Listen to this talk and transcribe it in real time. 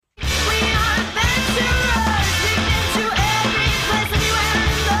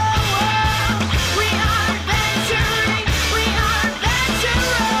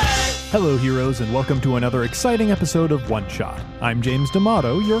heroes, and welcome to another exciting episode of One Shot. I'm James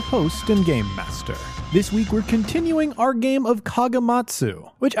D'Amato, your host and game master. This week we're continuing our game of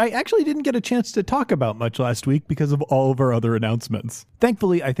Kagematsu, which I actually didn't get a chance to talk about much last week because of all of our other announcements.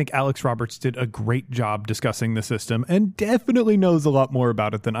 Thankfully, I think Alex Roberts did a great job discussing the system and definitely knows a lot more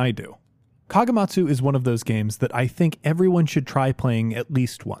about it than I do. Kagematsu is one of those games that I think everyone should try playing at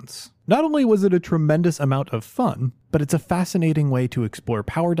least once. Not only was it a tremendous amount of fun, but it's a fascinating way to explore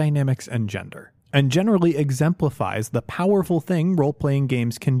power dynamics and gender, and generally exemplifies the powerful thing role-playing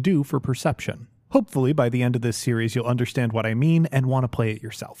games can do for perception. Hopefully, by the end of this series, you'll understand what I mean and want to play it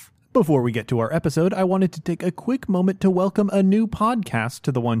yourself. Before we get to our episode, I wanted to take a quick moment to welcome a new podcast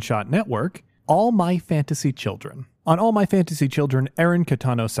to the One Shot Network, All My Fantasy Children. On All My Fantasy Children, Aaron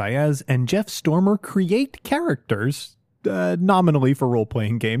Catano Saez and Jeff Stormer create characters, nominally for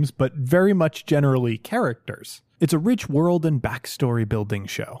role-playing games, but very much generally characters. It's a rich world and backstory building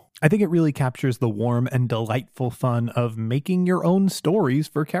show. I think it really captures the warm and delightful fun of making your own stories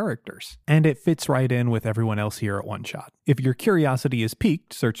for characters. And it fits right in with everyone else here at One Shot. If your curiosity is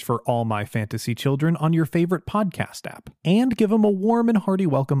piqued, search for All My Fantasy Children on your favorite podcast app. And give them a warm and hearty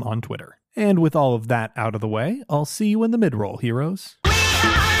welcome on Twitter. And with all of that out of the way, I'll see you in the mid-roll, heroes.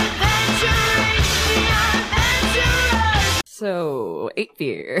 So, 8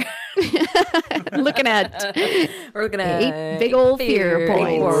 fear. We're looking at 8 big old fear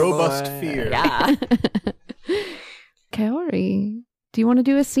points. Robust fear. Yeah. Kaori, do you want to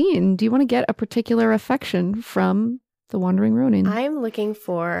do a scene? Do you want to get a particular affection from the Wandering Ronin? I'm looking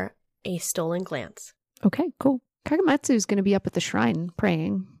for a stolen glance. Okay, cool. Kagematsu is going to be up at the shrine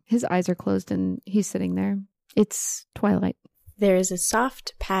praying. His eyes are closed and he's sitting there. It's twilight. There is a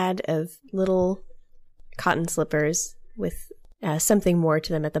soft pad of little cotton slippers with something more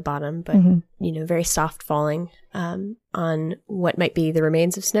to them at the bottom, but, very soft falling on what might be the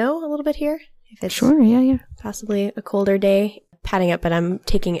remains of snow a little bit here. If it's sure, yeah. possibly a colder day. Padding up, but I'm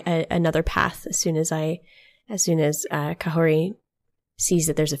taking another path as soon as Kahori sees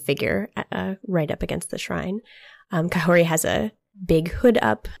that there's a figure right up against the shrine. Kahori has a big hood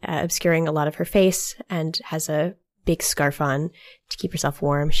up, obscuring a lot of her face, and has a big scarf on to keep herself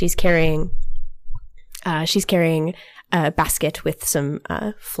warm. She's carrying a basket with some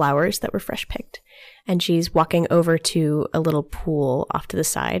flowers that were fresh picked, and she's walking over to a little pool off to the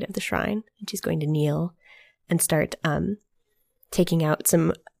side of the shrine, and she's going to kneel and start taking out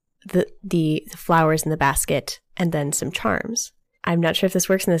some the flowers in the basket and then some charms. I'm not sure if this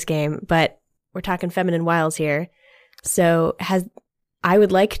works in this game, but we're talking feminine wiles here. So I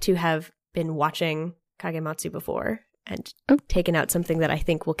would like to have been watching Kagematsu before and taken out something that I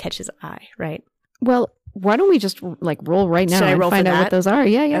think will catch his eye, right? Well, why don't we just roll right now and find out what those are?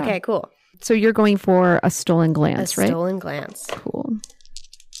 Yeah. Okay, cool. So you're going for a stolen glance, right? A stolen glance. Cool.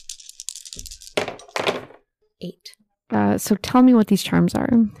 8. So tell me what these charms are.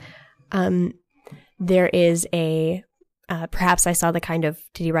 There is a, perhaps I saw the kind of,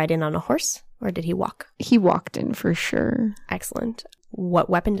 did he ride in on a horse or did he walk? He walked in for sure. Excellent. What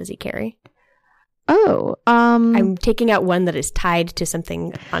weapon does he carry? Oh, I'm taking out one that is tied to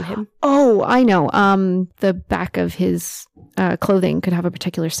something on him. Oh, I know. The back of his clothing could have a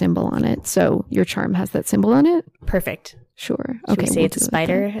particular symbol on it. So your charm has that symbol on it? Perfect. Sure. Should okay. we say it's a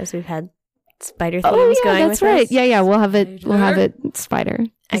spider, as we've had spider themes going with that's right. us? Yeah. We'll have it spider. Is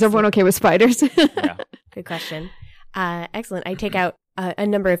Excellent. everyone okay with spiders? Yeah. Good question. Excellent. I take out a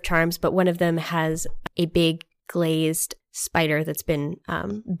number of charms, but one of them has a big glazed spider that's been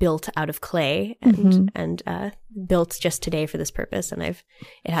built out of clay and built just today for this purpose. And it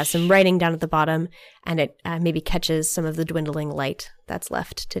has some writing down at the bottom, and it maybe catches some of the dwindling light that's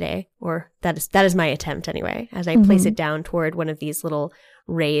left today, or that is my attempt anyway. As I place it down toward one of these little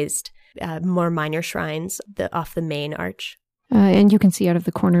raised, more minor shrines off the main arch. And you can see out of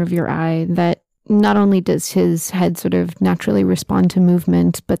the corner of your eye that not only does his head sort of naturally respond to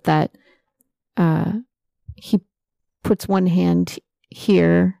movement, but that he puts one hand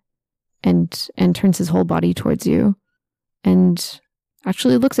here and turns his whole body towards you and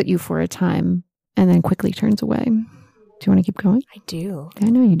actually looks at you for a time and then quickly turns away. Do you want to keep going? I do. I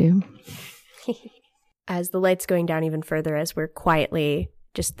know you do. As the light's going down even further, as we're quietly,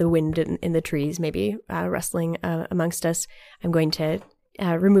 just the wind in the trees maybe rustling amongst us, I'm going to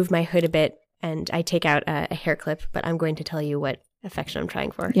remove my hood a bit, and I take out a hair clip, but I'm going to tell you what affection I'm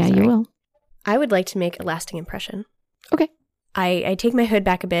trying for. Yeah, you will. I would like to make a lasting impression. Okay. I take my hood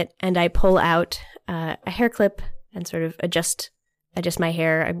back a bit, and I pull out a hair clip and sort of adjust my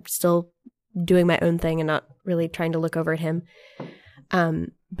hair. I'm still doing my own thing and not really trying to look over at him.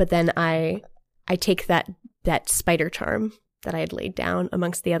 But then I take that spider charm that I had laid down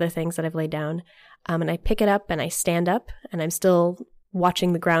amongst the other things that I've laid down. And I pick it up and I stand up, and I'm still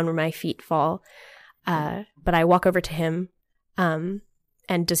watching the ground where my feet fall. But I walk over to him.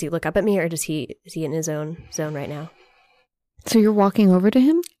 And does he look up at me, or is he in his own zone right now? So you're walking over to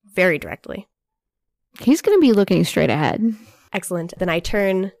him? Very directly. He's going to be looking straight ahead. Excellent. Then I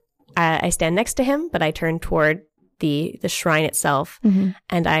turn, I stand next to him, but I turn toward the shrine itself,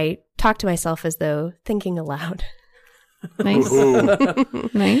 and I talk to myself as though thinking aloud. Nice.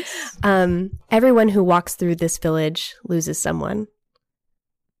 Nice. Everyone who walks through this village loses someone,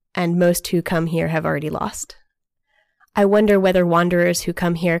 and most who come here have already lost. I wonder whether wanderers who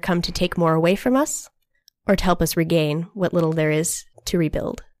come here come to take more away from us, or to help us regain what little there is to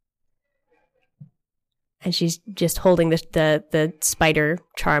rebuild. And she's just holding the spider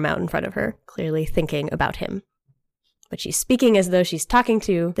charm out in front of her, clearly thinking about him. But she's speaking as though she's talking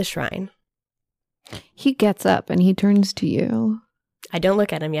to the shrine. He gets up and he turns to you. I don't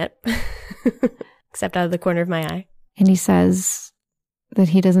look at him yet, except out of the corner of my eye. And he says that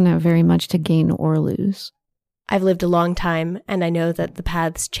he doesn't have very much to gain or lose. I've lived a long time, and I know that the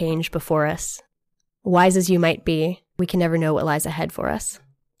paths change before us. Wise as you might be, we can never know what lies ahead for us.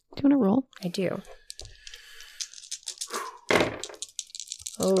 Do you want to roll? I do.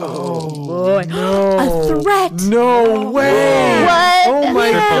 Oh, no. A threat! No way! What? Oh my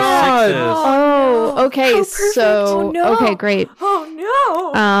Triple god! sixes. Oh, okay. How perfect. So, Oh, no. okay, great.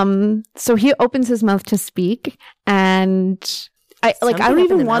 Oh no! So he opens his mouth to speak, and I Something don't up in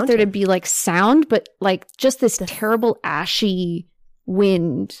even the want there to mountain. be like sound, but like just this terrible ashy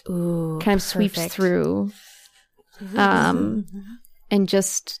wind Ooh, kind of sweeps perfect. through, and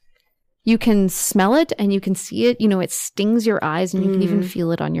just you can smell it and you can see it. You know, it stings your eyes, and you can even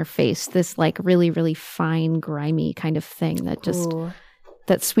feel it on your face. This like really, really fine, grimy kind of thing that just Ooh.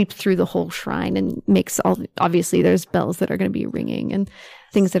 that sweeps through the whole shrine and makes all. Obviously, there's bells that are going to be ringing and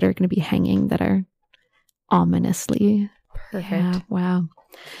things that are going to be hanging that are ominously. Perfect. Yeah, wow.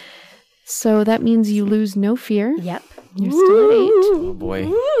 So that means you lose no fear. Yep. You're still at 8. Oh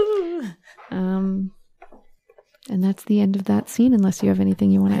boy. And that's the end of that scene, unless you have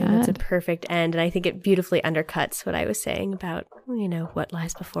anything you want to That's a add. perfect end, and I think it beautifully undercuts what I was saying about, what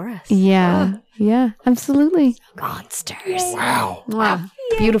lies before us. Yeah, yeah, absolutely. Monsters. Wow. Wow,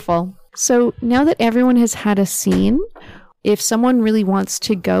 beautiful. So now that everyone has had a scene, if someone really wants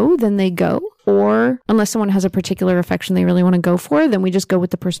to go, then they go. Or unless someone has a particular affection they really want to go for, then we just go with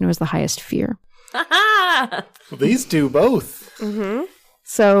the person who has the highest fear. Well, these do both. Mm-hmm.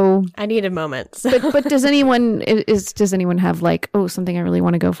 So, I need a moment. So. but does anyone have like, oh, something I really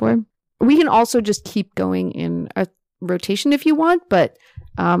want to go for? We can also just keep going in a rotation if you want, but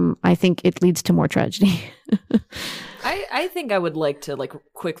I think it leads to more tragedy. I think I would like to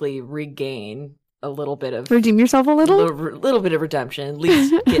quickly regain a little bit of Redeem yourself a little? little bit of redemption, at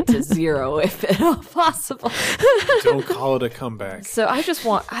least get to 0 if at all possible. Don't call it a comeback. So I just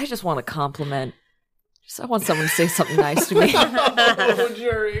want a compliment. I want someone to say something nice to me. Oh,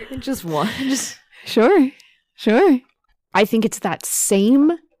 Jerry. Just one. Sure. I think it's that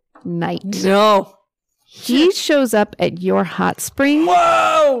same night. No. He shows up at your hot spring,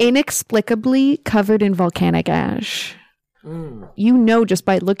 Whoa! inexplicably covered in volcanic ash. You know just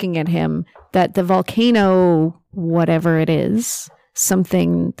by looking at him that the volcano, whatever it is,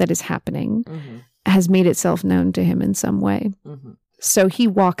 something that is happening, has made itself known to him in some way. So he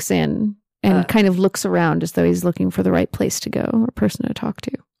walks in and kind of looks around as though he's looking for the right place to go or person to talk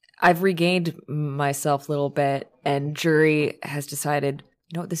to. I've regained myself a little bit, and Jury has decided,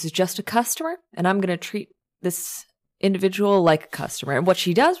 this is just a customer, and I'm going to treat this individual like a customer. And what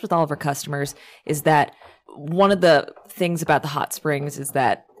she does with all of her customers is that one of the things about the hot springs is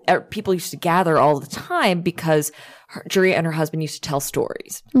that people used to gather all the time because Jury and her husband used to tell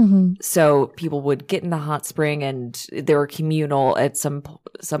stories. So people would get in the hot spring, and they were communal at some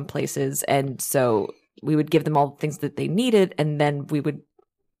places. And so we would give them all the things that they needed, and then we would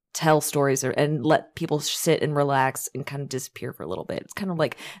tell stories and let people sit and relax and kind of disappear for a little bit. It's kind of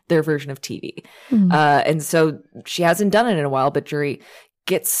like their version of TV. And so she hasn't done it in a while, but Jury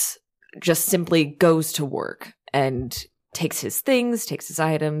just simply goes to work and takes his things, takes his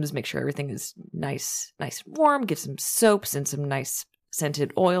items, make sure everything is nice and warm, gives him soaps and some nice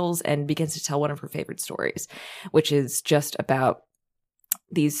scented oils, and begins to tell one of her favorite stories, which is just about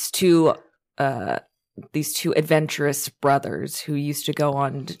these two adventurous brothers who used to go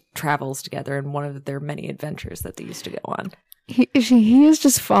on travels together, and one of their many adventures that they used to go on. He is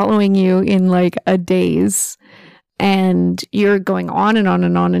just following you in like a daze. And you're going on and on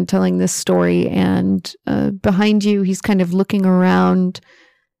and on and telling this story. And behind you, he's kind of looking around.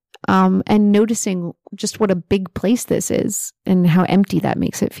 and noticing just what a big place this is and how empty that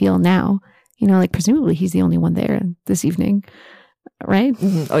makes it feel now. You know, like presumably he's the only one there this evening, right?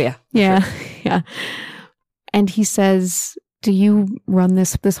 Mm-hmm. Oh, yeah. Yeah. Sure. Yeah. And he says, do you run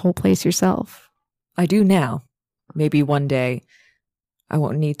this whole place yourself? I do now. Maybe one day I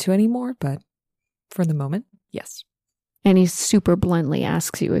won't need to anymore, but for the moment, yes. And he super bluntly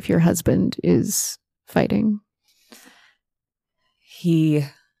asks you if your husband is fighting.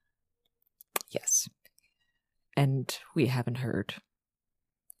 Yes. And we haven't heard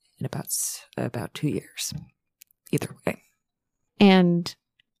in about 2 years. Either way. And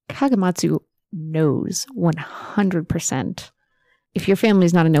Kagematsu knows 100%. If your family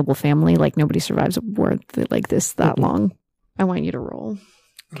is not a noble family, like nobody survives a war like this that long, I want you to roll.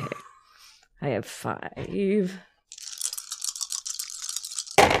 Okay. I have 5.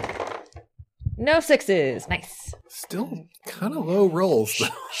 No 6s. Nice. Still kind of low rolls, though.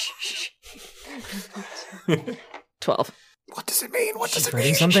 12. What does it mean? What does it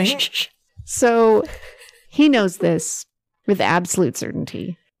Writing mean? something? So he knows this with absolute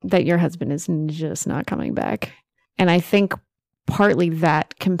certainty that your husband is just not coming back. And I think partly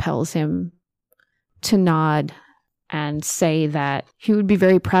that compels him to nod and say that he would be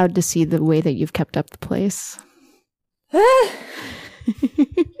very proud to see the way that you've kept up the place.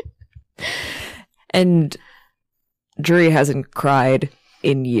 And Jury hasn't cried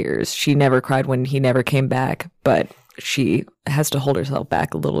in years. She never cried when he never came back, but she has to hold herself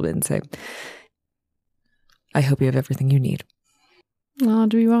back a little bit and say, I hope you have everything you need. Well,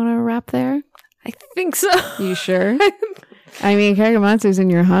 do you want to wrap there? I think so. You sure? I mean, Kagematsu's in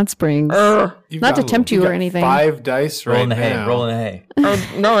your hot springs. You've Not to got- tempt you you've or got anything. 5 dice Roll right in the hay. now. Roll in the hay.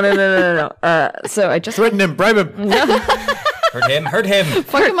 No. So I just Threaten him, bribe him. Hurt him. Hurt him.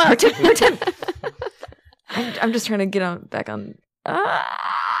 Fuck him up. hurt him. I'm just trying to get on back on.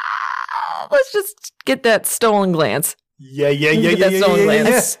 Let's just get that stolen glance. Yeah. Get that stolen glance.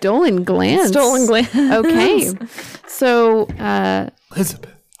 A stolen glance. Stolen glance. Okay. So,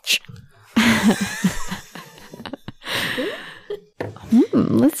 Elizabeth.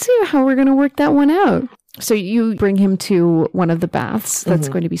 let's see how we're going to work that one out. So you bring him to one of the baths that's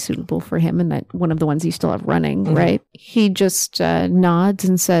going to be suitable for him, and that one of the ones you still have running, right? He just nods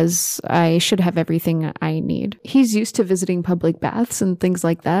and says, I should have everything I need. He's used to visiting public baths and things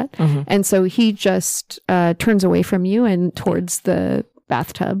like that. And so he just turns away from you and towards the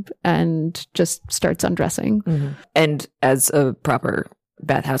bathtub and just starts undressing. And as a proper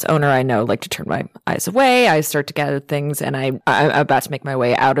bathhouse owner, I know like to turn my eyes away. I start to gather things, and I'm about to make my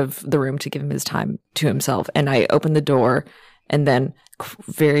way out of the room to give him his time to himself. And I open the door, and then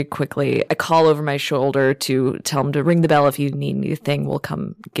very quickly I call over my shoulder to tell him to ring the bell if you need anything. We'll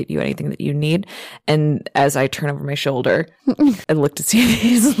come get you anything that you need. And as I turn over my shoulder, I look to see if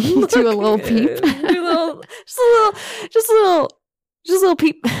he's Do a little peep. just a little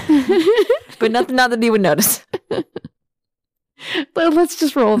peep, but nothing, not that he would notice. But let's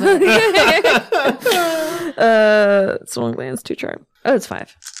just roll that. Stolen glance, 2 charm. Oh, it's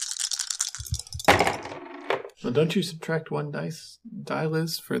 5. Well, don't you subtract 1 die,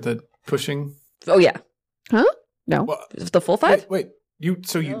 Liz, for the pushing? Oh yeah, Huh? No. Well, the full 5. wait. You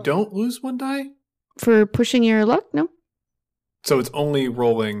don't lose 1 die? For pushing your luck? No. So it's only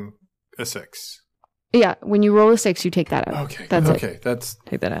rolling a 6. Yeah. When you roll a 6, you take that out. Okay. That's it. okay.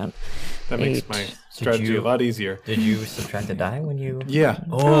 Take that out. That makes 8. my strategy a lot easier. Did you subtract a die when you? Yeah.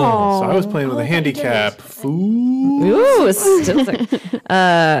 Oh. So I was playing with a handicap. Fool. Ooh, it's still 6. 8,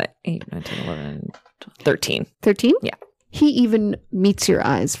 9, 10, 11, 12, 13. 13? Yeah. He even meets your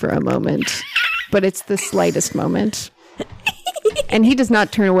eyes for a moment, but it's the slightest moment. And he does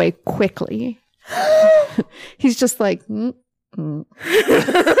not turn away quickly. He's just like, I'm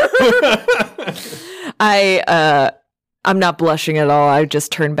not blushing at all. I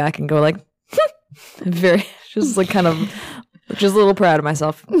just turn back and go like, very, just like kind of, just a little proud of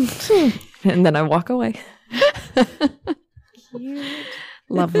myself. And then I walk away.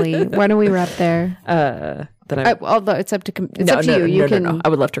 lovely. Why don't we wrap there? Although it's up to up to you. You can. No. I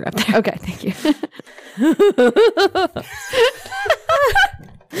would love to wrap there. Okay, thank you.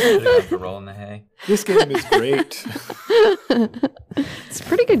 Did you have to roll in the hay? This game is great. It's a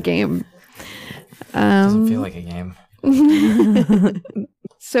pretty good game. Doesn't feel like a game.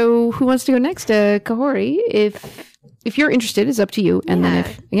 So who wants to go next? Kahori, if you're interested, it's up to you. And then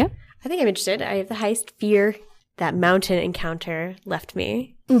I think I'm interested. I have the highest fear that mountain encounter left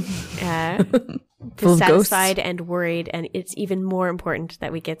me. Dissatisfied and worried, and it's even more important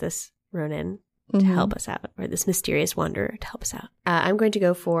that we get this Ronin to help us out, or this mysterious wanderer to help us out. I'm going to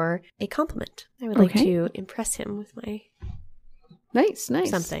go for a compliment. I would like to impress him with my Nice.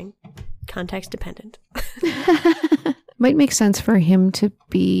 something. Context dependent. Might make sense for him to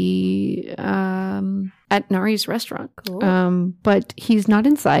be at Nari's restaurant. Cool. But he's not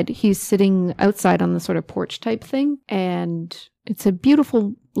inside. He's sitting outside on the sort of porch type thing. And it's a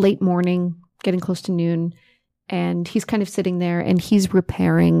beautiful late morning, getting close to noon. And he's kind of sitting there and he's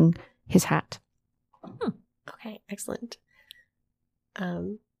repairing his hat. Okay, excellent.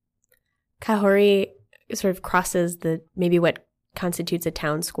 Kahori sort of crosses maybe what constitutes a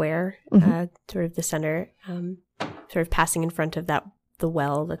town square, sort of the center, sort of passing in front of the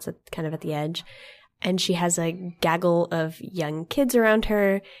well that's kind of at the edge. And she has a gaggle of young kids around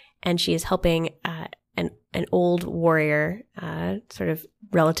her, and she is helping an old warrior, sort of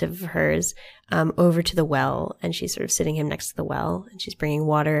relative of hers, over to the well, and she's sort of sitting him next to the well, and she's bringing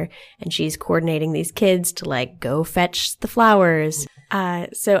water, and she's coordinating these kids to like go fetch the flowers.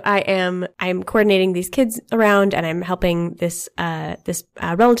 So I'm coordinating these kids around, and I'm helping this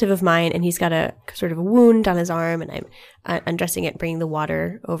relative of mine, and he's got a sort of a wound on his arm, and I'm undressing it, bringing the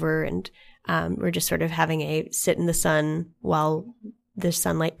water over, and we're just sort of having a sit in the sun while there's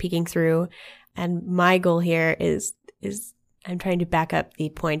sunlight peeking through. And my goal here is I'm trying to back up the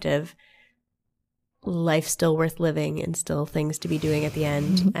point of life still worth living and still things to be doing at the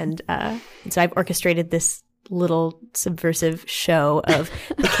end. And so I've orchestrated this little subversive show of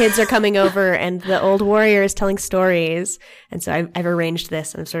the kids are coming over and the old warrior is telling stories. And so I've arranged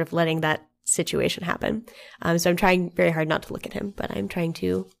this, and I'm sort of letting that situation happen. So I'm trying very hard not to look at him, but I'm trying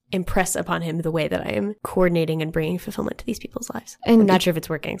to impress upon him the way that I am coordinating and bringing fulfillment to these people's lives. And I'm not sure if it's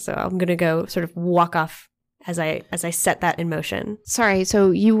working, so I'm going to go sort of walk off as I set that in motion. Sorry,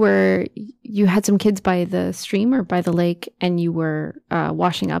 so you had some kids by the stream or by the lake, and you were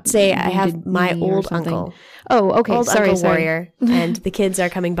washing up. Say I have my old uncle. Oh, okay. Old sorry. warrior, and the kids are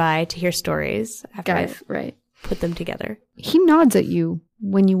coming by to hear stories after Right. put them together. He nods at you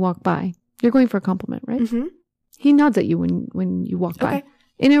when you walk by. You're going for a compliment, right? Mm-hmm. He nods at you when you walk by.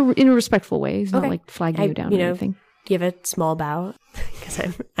 In a respectful way. He's not like flagging you down or anything. Give a small bow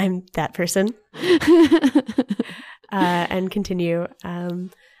because I'm that person, and continue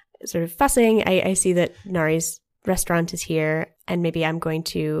sort of fussing. I see that Nari's restaurant is here, and maybe I'm going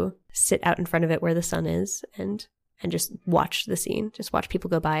to sit out in front of it where the sun is and just watch the scene. Just watch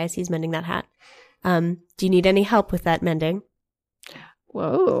people go by as he's mending that hat. Do you need any help with that mending?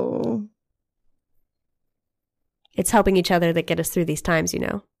 Whoa. It's helping each other that get us through these times, you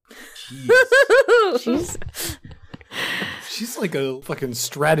know. She's like a fucking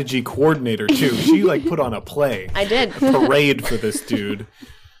strategy coordinator too. She like put on a play. I did. A parade for this dude.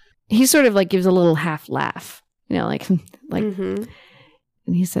 He sort of like gives a little half laugh, like, Mm-hmm.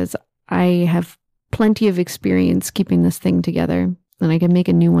 and he says, I have plenty of experience keeping this thing together, and I can make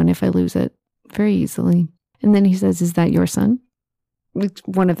a new one if I lose it very easily. And then he says, is that your son? It's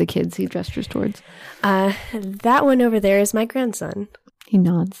one of the kids he gestures towards. That one over there is my grandson. He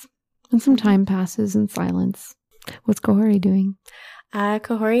nods. And some time passes in silence. What's Kohori doing?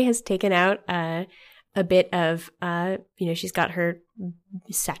 Kohori has taken out a bit of, she's got her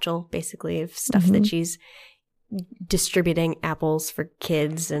satchel, basically, of stuff that she's distributing apples for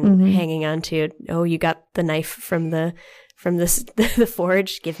kids and hanging on to. Oh, you got the knife from the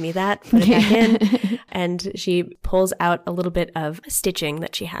forge, give me that, put it back in. And she pulls out a little bit of stitching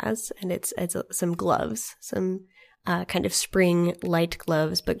that she has, and it's some gloves, some kind of spring light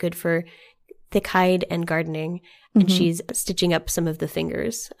gloves, but good for thick hide and gardening. And she's stitching up some of the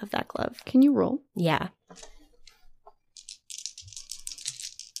fingers of that glove. Can you roll? Yeah.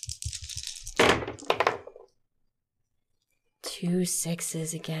 Two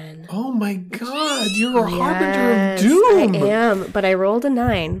sixes again. Oh my god, you're a harbinger of doom. I am, but I rolled a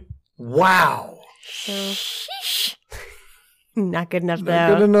 9. Wow. So, not good enough, though.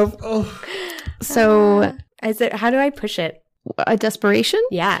 Not good enough. Oh. So, how do I push it? A desperation?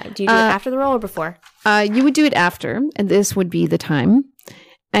 Yeah. Do you do it after the roll or before? You would do it after, and this would be the time.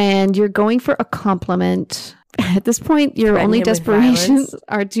 And you're going for a compliment. At this point, your only desperations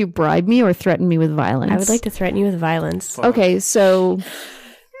are to bribe me or threaten me with violence. I would like to threaten you with violence. Okay, so...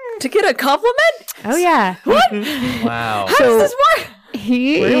 To get a compliment? Oh, yeah. What? Wow. How does this work?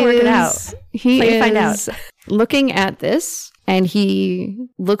 We're going to work it out. He find out. Looking at this, and he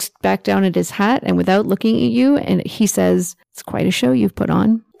looks back down at his hat, and without looking at you, and he says, it's quite a show you've put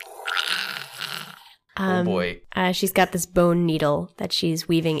on. Oh boy. She's got this bone needle that she's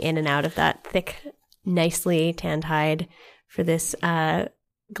weaving in and out of that thick, nicely tanned hide for this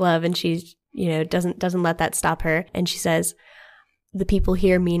glove, and she's doesn't let that stop her. And she says, the people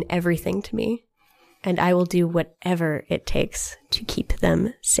here mean everything to me, and I will do whatever it takes to keep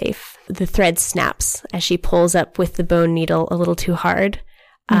them safe. the thread snaps as she pulls up with the bone needle a little too hard.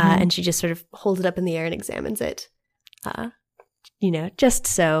 And she just sort of holds it up in the air and examines it. Just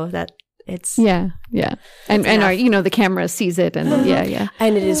so that it's... Yeah. And the camera sees it and yeah.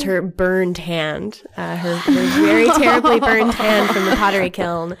 And it is her burned hand, her very terribly burned hand from the pottery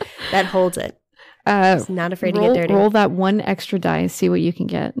kiln that holds it. She's not afraid to get dirty. Roll that one extra die, see what you can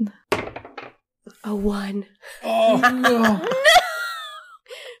get. A 1. Oh, no.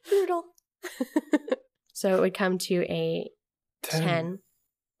 Brutal. So it would come to a 10.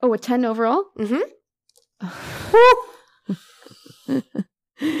 Oh, a 10 overall? Mm-hmm.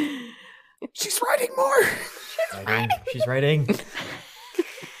 She's writing more. She's writing.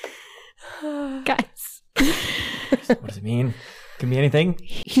 Guys. What does it mean? Could be anything.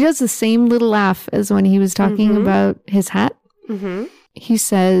 He does the same little laugh as when he was talking about his hat. Mm-hmm. He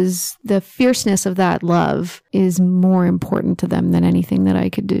says the fierceness of that love is more important to them than anything that I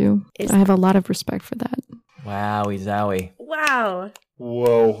could do. I have a lot of respect for that. Wowie zowie. Wow.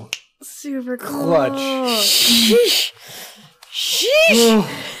 Whoa. Super cool. Clutch. Sheesh.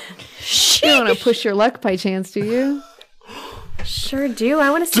 You don't want to push your luck by chance, do you? Sure do. I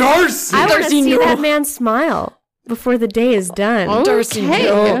want to see. Darcy! I want to see no. that man smile before the day is done. Okay.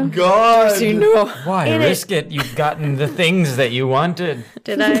 Oh, God. Darcy, no. Why risk it? You've gotten the things that you wanted.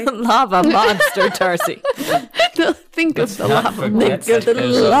 Did I? Lava monster, Darcy. Think of the Not lava. forget Think of the that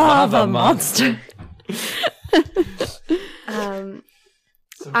there's a lava monster.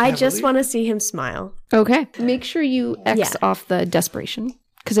 I just want to see him smile. Okay. Make sure you X off the desperation.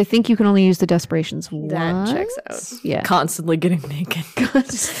 Because I think you can only use the desperations once. That checks out. Yeah. Constantly getting naked.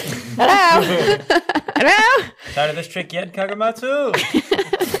 Hello. Hello. Tired of this trick yet, Kagematsu?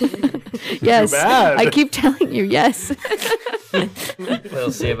 Yes. bad. I keep telling you, yes.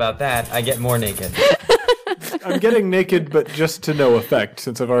 We'll see about that. I get more naked. I'm getting naked, but just to no effect,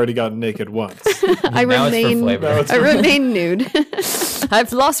 since I've already gotten naked once. I Now it's for remain flavor. I remain nude.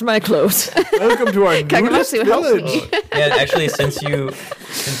 I've lost my clothes. Welcome to our nudist Kagematsu helps village. me. Yeah, actually, since you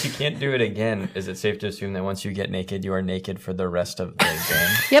can't do it again, is it safe to assume that once you get naked, you are naked for the rest of the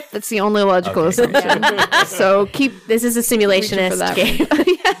game? Yep, that's the only logical Okay. assumption. So keep This is a simulationist that game.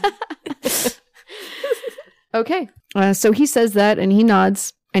 Okay. So he says that and he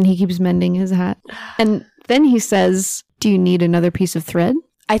nods and he keeps mending his hat. And then he says, "Do you need another piece of thread?"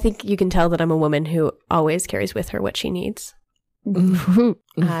 I think you can tell that I'm a woman who always carries with her what she needs.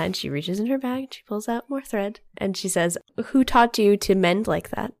 And she reaches in her bag, she pulls out more thread, and she says, "Who taught you to mend like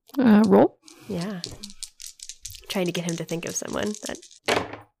that?" Roll. Yeah. Trying to get him to think of someone.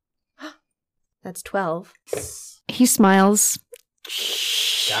 That's 12. He smiles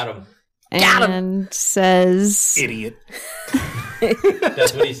Got him. and says, Idiot.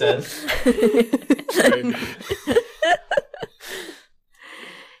 That's what he says.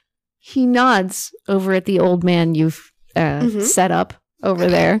 he nods over at the old man you've set up over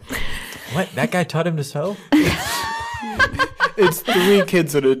there. What? That guy taught him to sew? It's 3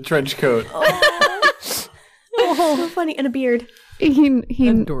 kids in a trench coat. Oh, so funny. And a beard. He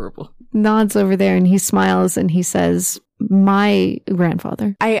Adorable. nods over there and he smiles and he says, "My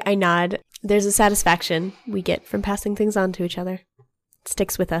grandfather." I nod. There's a satisfaction we get from passing things on to each other. It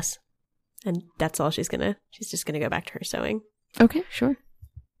sticks with us. And that's all she's just gonna go back to her sewing. Okay, sure.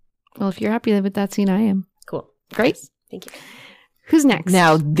 Well, if you're happy with that scene, I am. Cool. Great. Thank you. Who's next?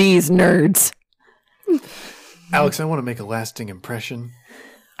 Now these nerds. Alex, I want to make a lasting impression.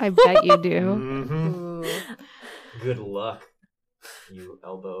 I bet you do. Mm-hmm. Good luck, you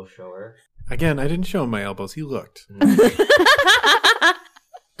elbow shower. Again, I didn't show him my elbows. He looked.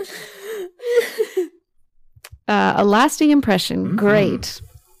 A lasting impression. Great.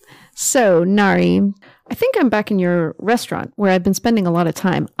 So, Nari, I think I'm back in your restaurant where I've been spending a lot of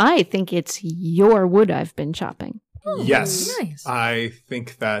time. I think it's your wood I've been chopping. Yes, nice. I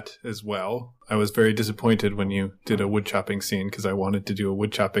think that as well. I was very disappointed when you did a wood chopping scene because I wanted to do a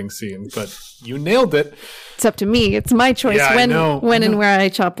wood chopping scene, but you nailed it. It's up to me. It's my choice Yeah, I when know. and where I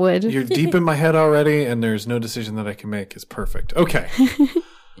chop wood. You're deep in my head already, and there's no decision that I can make. It's perfect. Okay.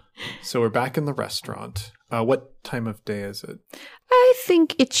 So we're back in the restaurant. What time of day is it? I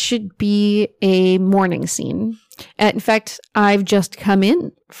think it should be a morning scene. In fact, I've just come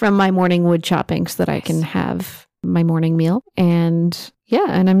in from my morning wood chopping so that I can have my morning meal. And yeah,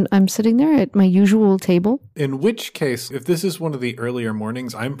 and I'm sitting there at my usual table. In which case, if this is one of the earlier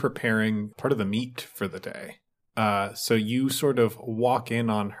mornings, I'm preparing part of the meat for the day. So you sort of walk in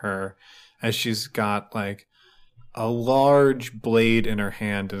on her as she's got like a large blade in her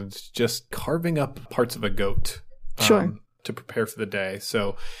hand and it's just carving up parts of a goat Sure. to prepare for the day.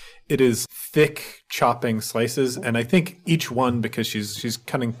 So It is thick chopping slices, and I think each one, because she's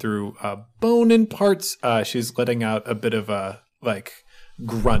cutting through bone in parts, she's letting out a bit of a like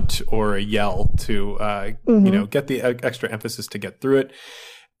grunt or a yell to get the extra emphasis to get through it.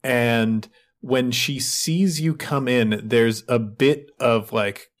 And when she sees you come in, there's a bit of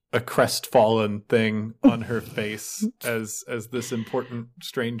like a crestfallen thing on her face as this important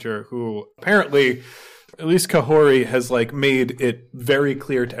stranger who apparently, at least Kahori, has like made it very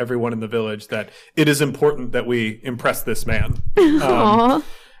clear to everyone in the village that it is important that we impress this man.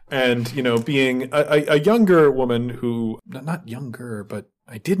 And, being a younger woman who, not younger, but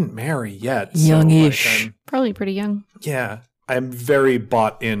I didn't marry yet. Youngish. So, Probably pretty young. yeah. I'm very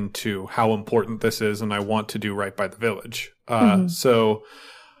bought into how important this is, and I want to do right by the village. So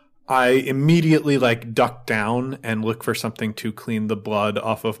I immediately duck down and look for something to clean the blood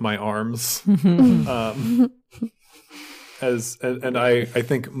off of my arms. And I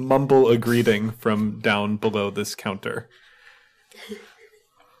think mumble a greeting from down below this counter.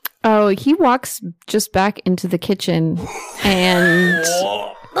 Oh, he walks just back into the kitchen and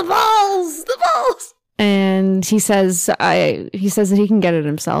The balls! and he says that he can get it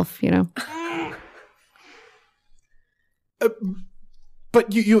himself,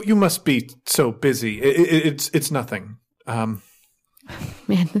 But you must be so busy. It's nothing. Man,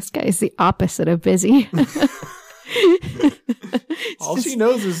 this guy is the opposite of busy. All she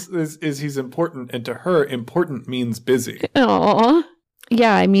knows is he's important, and to her, important means busy. Aw.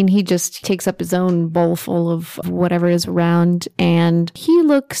 Yeah, I mean, he just takes up his own bowl full of whatever is around, and he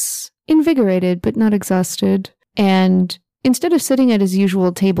looks invigorated but not exhausted. And instead of sitting at his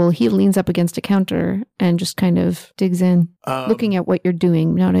usual table, he leans up against a counter and just kind of digs in, looking at what you're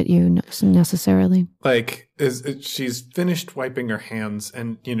doing, not at you necessarily. She's finished wiping her hands,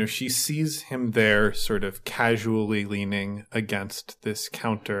 and, she sees him there sort of casually leaning against this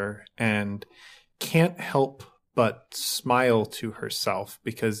counter and can't help but smile to herself,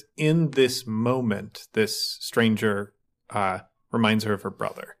 because in this moment, this stranger reminds her of her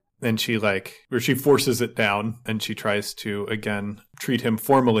brother. And she forces it down, and she tries to, again, treat him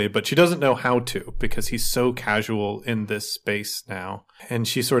formally, but she doesn't know how to, because he's so casual in this space now. And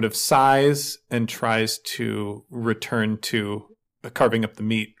she sort of sighs and tries to return to carving up the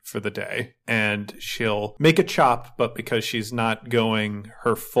meat for the day. And she'll make a chop, but because she's not going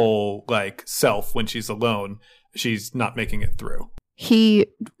her full, self when she's alone, she's not making it through. He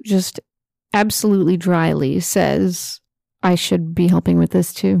just absolutely dryly says, I should be helping with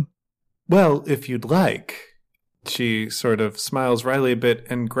this too. Well, if you'd like. She sort of smiles wryly a bit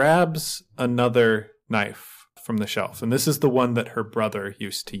and grabs another knife from the shelf. And this is the one that her brother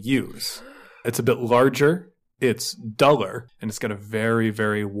used to use. It's a bit larger, it's duller, and it's got a very,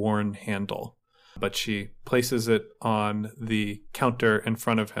 very worn handle. But she places it on the counter in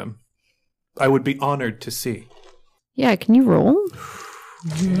front of him. I would be honored to see. Yeah, can you roll?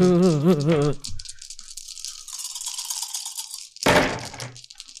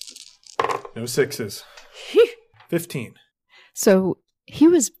 No sixes. 15. So he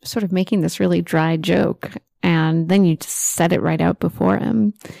was sort of making this really dry joke, and then you just said it right out before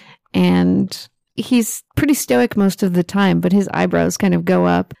him. And he's pretty stoic most of the time, but his eyebrows kind of go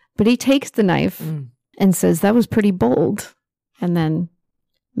up. But he takes the knife and says, that was pretty bold. And then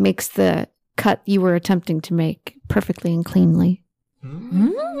makes the cut you were attempting to make perfectly and cleanly.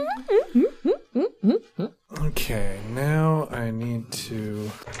 Okay, now I need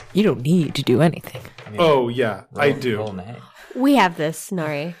to... You don't need to do anything. I do. We have this,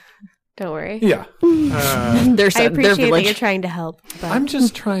 Nari. Don't worry. Yeah. I appreciate that you're trying to help. But... I'm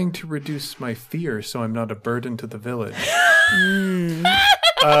just trying to reduce my fear so I'm not a burden to the village.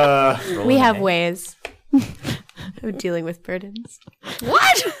 We have ways of dealing with burdens.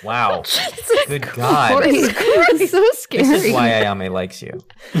 What? Wow. Good God. It's so scary. This is why Ayame likes you.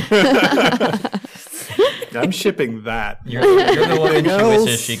 I'm shipping that. You're the woman she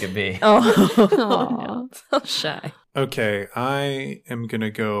wishes she could be. Oh, so shy. Okay, I am going to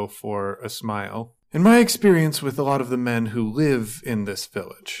go for a smile. In my experience with a lot of the men who live in this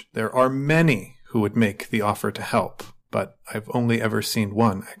village, there are many who would make the offer to help, but I've only ever seen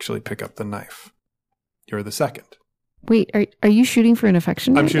one actually pick up the knife. You're the second. Wait, are you shooting for an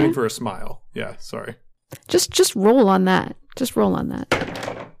affection? I'm right shooting now? for a smile. Yeah, sorry. Just roll on that. Just roll on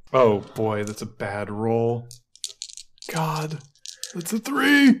that. Oh boy, that's a bad roll. God, that's a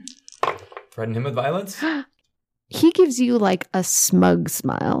 3. Threaten him with violence? He gives you a smug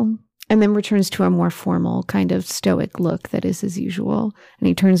smile and then returns to a more formal kind of stoic look that is his usual. And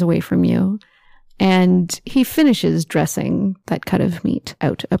he turns away from you. And he finishes dressing that cut of meat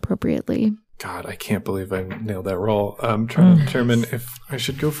out appropriately. God, I can't believe I nailed that roll. I'm trying to determine if I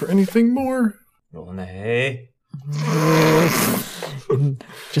should go for anything more. Rolling a hay.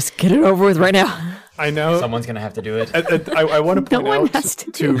 Just get it over with right now. I know. Someone's going to have to do it. I want to No point one out has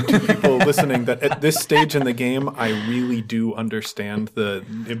to to people listening that at this stage in the game, I really do understand the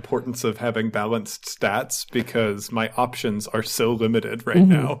importance of having balanced stats because my options are so limited right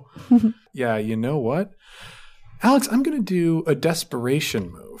now. Yeah, you know what? Alex, I'm going to do a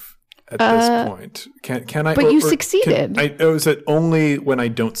desperation move at this point. Can I? But you succeeded. Is it only when I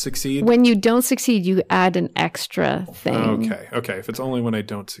don't succeed? When you don't succeed, you add an extra thing. Okay. If it's only when I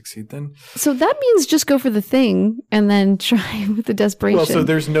don't succeed, then. So that means just go for the thing and then try with the desperation. Well, so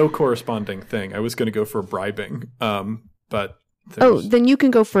there's no corresponding thing. I was going to go for bribing, but. Then you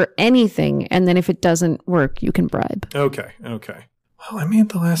can go for anything, and then if it doesn't work, you can bribe. Okay. Well, I made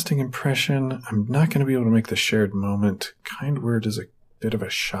the lasting impression. I'm not going to be able to make the shared moment. Kind word is a bit of a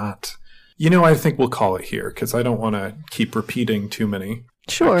shot. I think we'll call it here because I don't want to keep repeating too many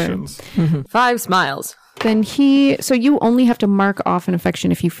actions. 5 smiles. Then so you only have to mark off an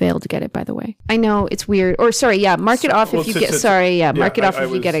affection if you fail to get it, by the way. I know it's weird. Or mark it off if you get, mark it off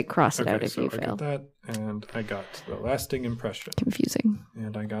if you get it, cross it out if you fail. I got that, and I got the lasting impression. Confusing.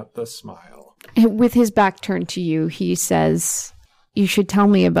 And I got the smile. With his back turned to you, he says, "You should tell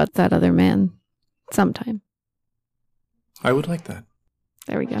me about that other man sometime." I would like that.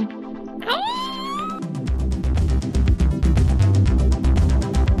 There we go.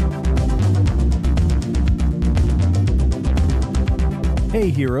 Hey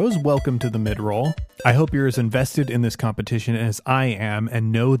heroes, welcome to the mid-roll. I hope you're as invested in this competition as I am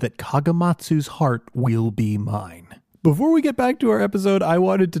and know that Kagematsu's heart will be mine. Before we get back to our episode, I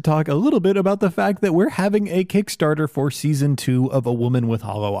wanted to talk a little bit about the fact that we're having a Kickstarter for Season 2 of A Woman with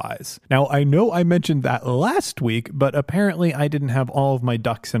Hollow Eyes. Now, I know I mentioned that last week, but apparently I didn't have all of my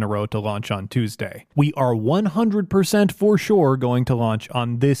ducks in a row to launch on Tuesday. We are 100% for sure going to launch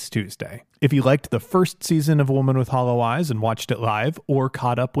on this Tuesday. If you liked the first season of A Woman with Hollow Eyes and watched it live, or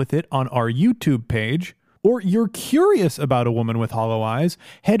caught up with it on our YouTube page, or you're curious about A Woman with Hollow Eyes,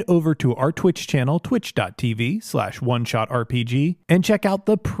 head over to our Twitch channel, twitch.tv/OneShotRPG, and check out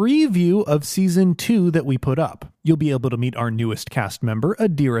the preview of Season 2 that we put up. You'll be able to meet our newest cast member,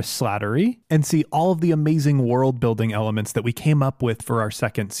 Adira Slattery, and see all of the amazing world-building elements that we came up with for our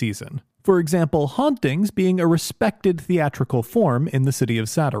second season. For example, hauntings being a respected theatrical form in the city of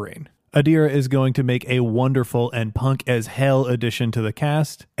Satyrine. Adira is going to make a wonderful and punk as hell addition to the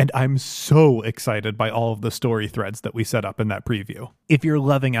cast, and I'm so excited by all of the story threads that we set up in that preview. If you're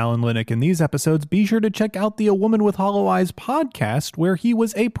loving Alan Linick in these episodes, be sure to check out the A Woman with Hollow Eyes podcast, where he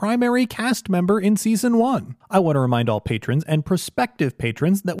was a primary cast member in Season 1. I want to remind all patrons and prospective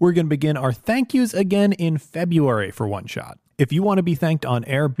patrons that we're going to begin our thank yous again in February for One Shot. If you want to be thanked on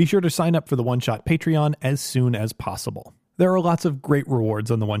air, be sure to sign up for the One Shot Patreon as soon as possible. There are lots of great rewards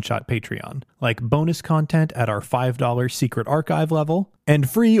on the One Shot Patreon, like bonus content at our $5 Secret Archive level, and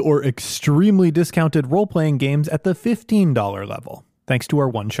free or extremely discounted role-playing games at the $15 level, thanks to our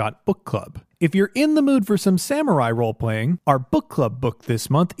One Shot Book Club. If you're in the mood for some samurai role-playing, our book club book this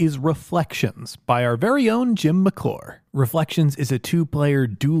month is Reflections by our very own Jim McClure. Reflections is a 2-player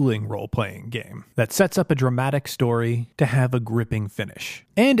dueling role-playing game that sets up a dramatic story to have a gripping finish.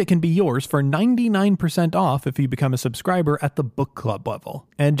 And it can be yours for 99% off if you become a subscriber at the book club level.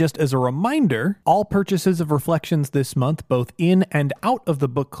 And just as a reminder, all purchases of Reflections this month, both in and out of the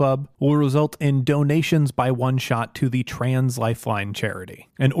book club, will result in donations by One Shot to the Trans Lifeline charity,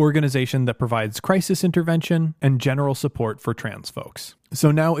 an organization that provides crisis intervention and general support for trans folks.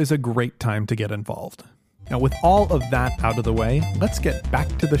 So now is a great time to get involved. Now, with all of that out of the way, let's get back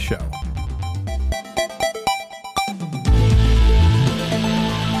to the show.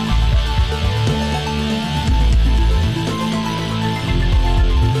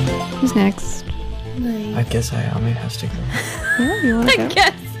 Who's next? I guess Ayame has to go. Yeah, you want to go?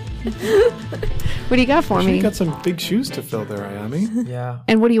 Yes. What do you got for me? You got some big shoes to fill there, Ayami. Yeah.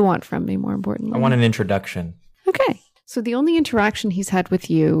 And what do you want from me, more importantly? I want an introduction. Okay. So the only interaction he's had with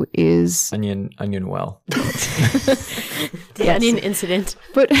you is... Onion well. The onion incident.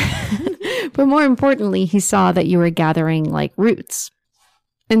 But more importantly, he saw that you were gathering like roots.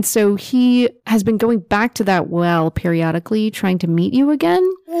 And so he has been going back to that well periodically, trying to meet you again.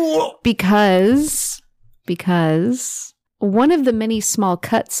 Because one of the many small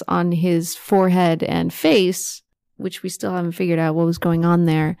cuts on his forehead and face, which we still haven't figured out what was going on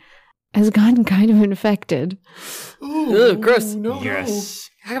there, has gotten kind of infected. Ugh, gross. No. Yes.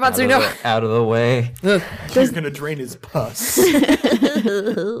 Kagematsu, no. Out of the way. Ugh. You're going to drain his pus.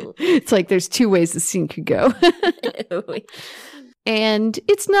 It's like there's two ways the scene could go. And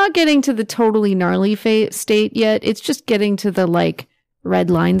it's not getting to the totally gnarly state yet. It's just getting to the like red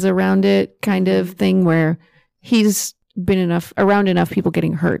lines around it kind of thing where he's been around enough people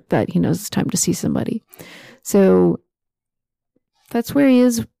getting hurt that he knows it's time to see somebody. So that's where he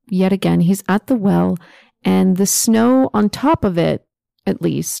is yet again. He's at the well, and the snow on top of it, at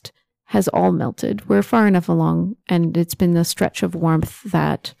least, has all melted. We're far enough along, and it's been a stretch of warmth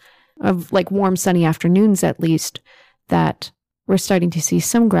of like warm, sunny afternoons at least, that we're starting to see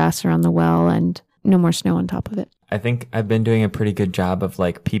some grass around the well and no more snow on top of it. I think I've been doing a pretty good job of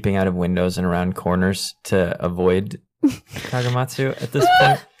like peeping out of windows and around corners to avoid Kagematsu at this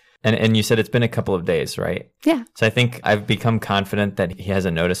point. And you said it's been a couple of days, right? Yeah. So I think I've become confident that he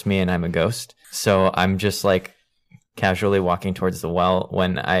hasn't noticed me and I'm a ghost. So I'm just like casually walking towards the well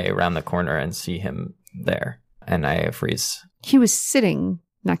when I round the corner and see him there, and I freeze. He was sitting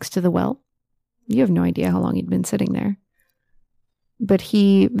next to the well. You have no idea how long he'd been sitting there. But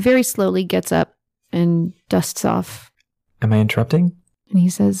he very slowly gets up and dusts off. Am I interrupting? And he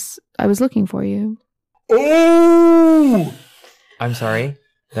says, I was looking for you. Oh! I'm sorry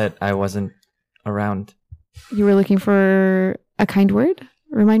that I wasn't around. You were looking for a kind word?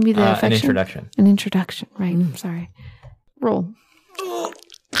 Remind me the affection. An introduction. An introduction, right. Sorry. Roll. Oh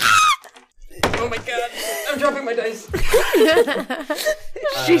my god, I'm dropping my dice.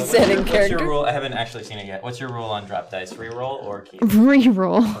 She said in What's character. your rule? I haven't actually seen it yet. What's your rule on drop dice? Reroll or keep?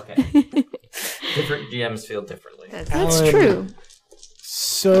 Reroll. Okay. Different GMs feel differently. That's Alan, true.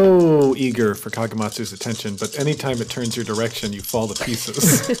 So eager for Kagematsu's attention, but anytime it turns your direction, you fall to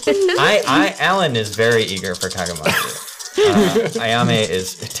pieces. Alan is very eager for Kagematsu. Ayame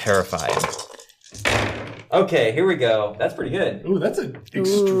is terrified. Okay, here we go. That's pretty good. Ooh, that's an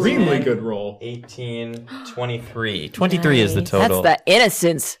extremely good roll. 18, 23. 23 is the That's total. the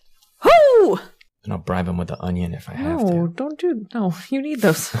innocence. Whoo! And I'll bribe him with the onion if I have to. Don't do. No, you need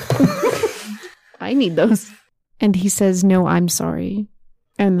those. I need those. And he says, no, I'm sorry.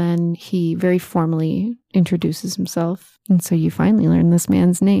 And then he very formally introduces himself. And so you finally learn this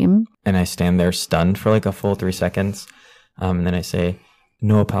man's name. And I stand there stunned for like a full 3 seconds. And then I say,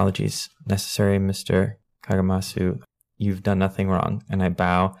 no apologies necessary, Mr. Kagematsu. You've done nothing wrong. And I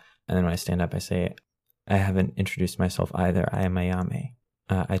bow. And then when I stand up, I say, I haven't introduced myself either. I am Ayame.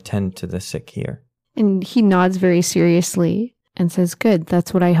 I tend to the sick here. And he nods very seriously and says, good,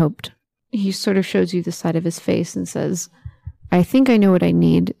 that's what I hoped. He sort of shows you the side of his face and says, I think I know what I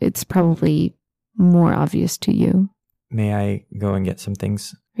need. It's probably more obvious to you. May I go and get some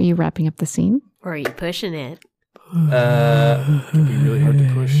things? Are you wrapping up the scene? Or are you pushing it? It could be really hard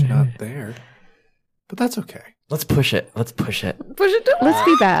to push, not there. But that's okay. Let's push it. Let's push it. Push it to Let's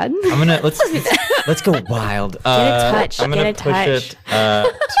be bad. Let's go wild. Get a touch. I'm gonna Get a push touch.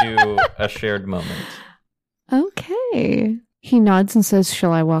 it to a shared moment. Okay. He nods and says,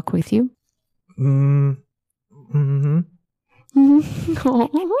 shall I walk with you? Mm-hmm. Aw.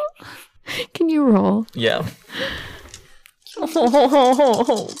 Can you roll? Yeah.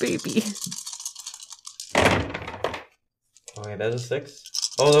 Oh, baby. Okay, that's a 6.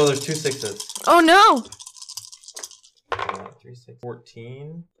 Oh no, there's 2 6s. Oh no. 3, 6,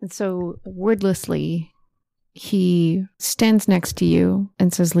 14. And so wordlessly, he stands next to you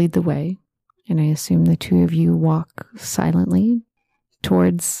and says, lead the way. And I assume the two of you walk silently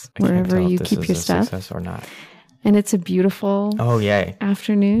towards I can't wherever tell if you this keep is your a stuff. success or not. And it's a beautiful Oh yay!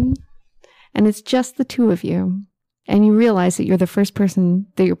 afternoon. And it's just the two of you. And you realize that you're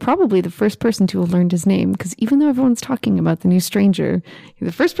probably the first person to have learned his name, because even though everyone's talking about the new stranger, you're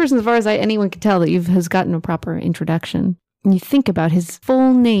the first person, as far as anyone can tell, that has gotten a proper introduction. And you think about his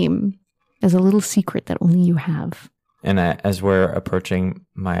full name as a little secret that only you have. And as we're approaching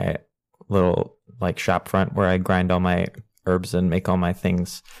my little like shop front where I grind all my herbs and make all my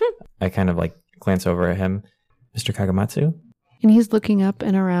things, I kind of like glance over at him, Mr. Kagematsu, And he's looking up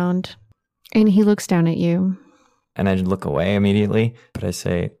and around, and he looks down at you. and I look away immediately, but I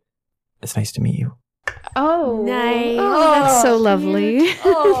say, "It's nice to meet you." Oh, Nice. Oh, that's so lovely.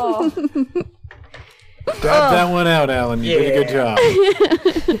 Oh. Dab that one out, Alan. You did a good job.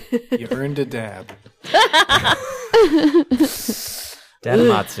 You earned a dab.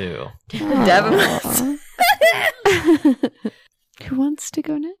 Kagematsu. Devin. Who wants to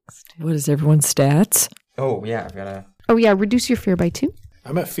go next? What is everyone's stats? Oh yeah, I've gotta. Oh, yeah, reduce your fear by 2.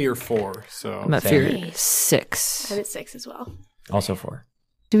 I'm at fear 4, so I'm at Same. fear 6. I'm at 6 as well. Also 4.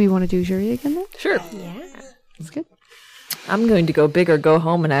 Do we want to do jury again then? Sure. Yeah. That's good. I'm going to go big or go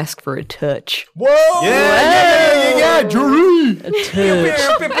home and ask for a touch. Whoa! Yeah, Jury! A touch.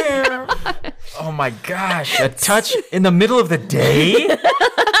 Oh my gosh, a touch in the middle of the day?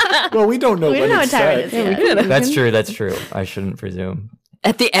 Well, we don't know We when don't know it's what time it set. is yet. That's true. I shouldn't presume.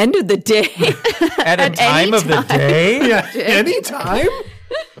 At the end of the day. At a time of the day? Yeah, anytime.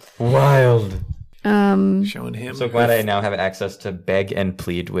 Wild. Showing him. So glad I now have access to beg and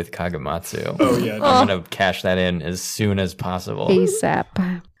plead with Kagematsu. Oh, yeah. I'm going to cash that in as soon as possible.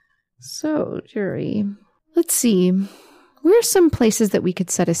 ASAP. So, Jury, let's see. Where's some places that we could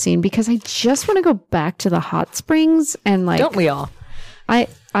set a scene? Because I just want to go back to the hot springs and like. Don't we all? I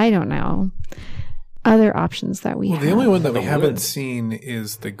don't know. Other options that we have. The only one that we The haven't woods. seen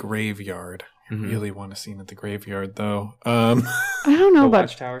is the graveyard. I really want a scene at the graveyard, though. I don't know The about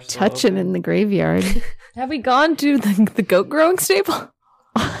watchtower's still touching open? in the graveyard. Have we gone to the goat growing stable?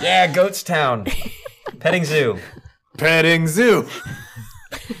 Yeah, Goats Town. Petting Zoo. Petting zoo.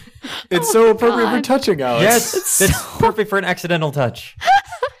 It's so appropriate for touching, Alex. Yes, it's perfect for an accidental touch.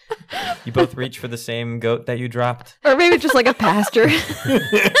 You both reach for the same goat that you dropped. Or maybe just like a pasture.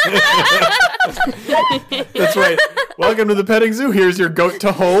 That's right. Welcome to the petting zoo. Here's your goat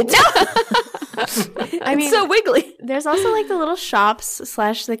to hold. I mean, It's so wiggly. there's also like the little shops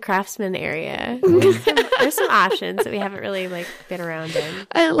 / the craftsman area. There's some options that we haven't really like been around in.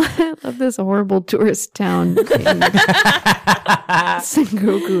 I love this horrible tourist town in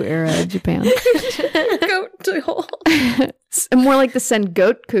Sengoku era Japan. Goat to hold. More like the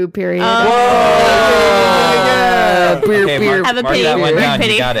Sengoku period. Yeah. Beer, Okay, beer, mark, Have a mark pity. that one Mark down.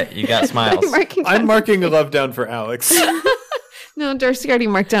 pity. You got it. You got smiles. I'm marking a love down for Alex. No, Darcy already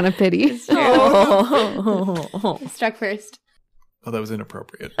marked down a pity. Struck first. Oh, that was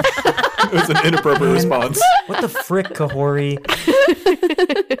inappropriate. It was an inappropriate response. What the frick, Kahori?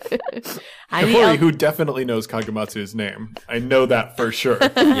 Kahori, who definitely knows Kagematsu's name. I know that for sure.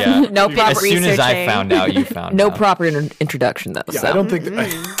 Yeah. No As proper soon as I researching. found out, you found No out. proper introduction though. Yeah, so. I don't think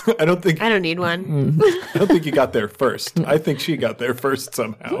I don't need one. I don't think you got there first. I think she got there first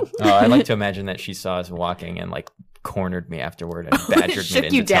somehow. Oh, I like to imagine that she saw us walking and like cornered me afterward and badgered me Shook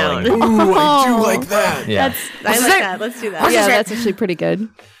into you down. telling me. Ooh, I do like that. Yeah. I like that. Let's do that. Yeah, that's actually pretty good.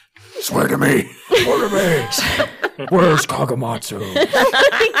 Swear to me. Swear to me. Where's Kagematsu?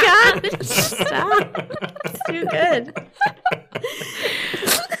 God, stop. It's too good.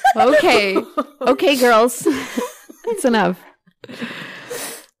 Okay, girls. That's enough.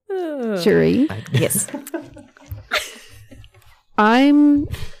 Jury, Yes. I'm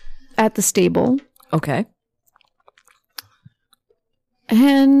at the stable, Okay.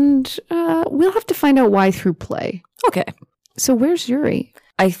 and we'll have to find out why through play. Okay. So where's Yuri?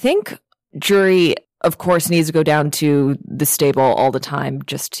 I think Jury, of course, needs to go down to the stable all the time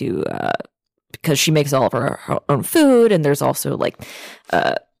just to, because she makes all of her own food. And there's also like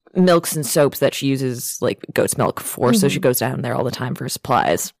milks and soaps that she uses like goat's milk for. So she goes down there all the time for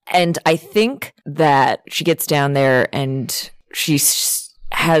supplies. And I think that she gets down there and she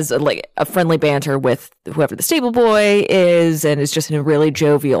has a friendly banter with whoever the stable boy is and is just in a really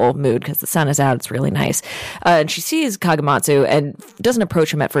jovial mood because the sun is out. It's really nice. And she sees Kagematsu and doesn't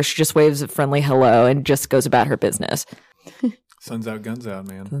approach him at first. She just waves a friendly hello and just goes about her business. Sun's out, guns out,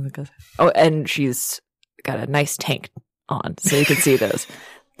 man. Oh, and she's got a nice tank on, so you can see those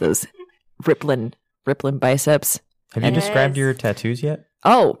rippling biceps. Have you Yes. described your tattoos yet?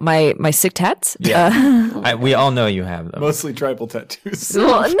 Oh, my sick tats? Yeah. We all know you have them. Mostly tribal tattoos.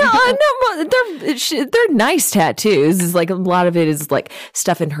 Well, no, they're nice tattoos. It's like a lot of it is like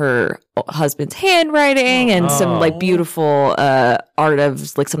stuff in her husband's handwriting and some like beautiful art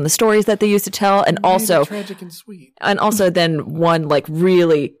of like some of the stories that they used to tell, and also tragic and sweet. then one like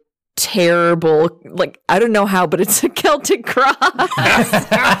really terrible, like I don't know how, but it's a Celtic cross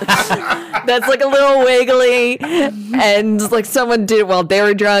that's like a little wiggly, and like someone did it while they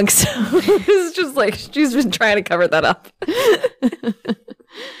were drunk. So it's just like she's been trying to cover that up.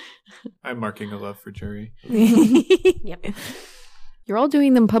 I'm marking a love for Jury. Yep. You're all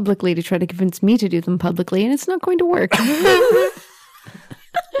doing them publicly to try to convince me to do them publicly, and it's not going to work.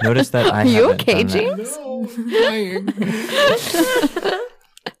 Notice that I Are you haven't okay, done that. James? No, I'm dying.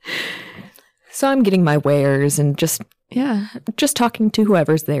 So I'm getting my wares and just talking to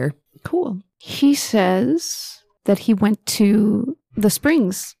whoever's there. Cool. He says that he went to the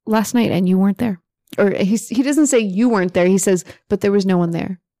springs last night and you weren't there. Or he doesn't say you weren't there. He says, but there was no one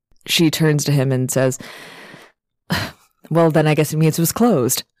there. She turns to him and says, well, then I guess it means it was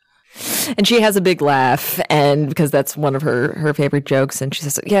closed. And she has a big laugh, and because that's one of her favorite jokes, and she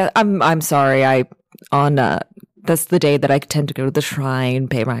says, yeah, I'm sorry. That's the day that I tend to go to the shrine,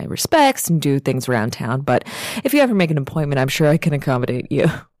 pay my respects, and do things around town. But if you ever make an appointment, I'm sure I can accommodate you.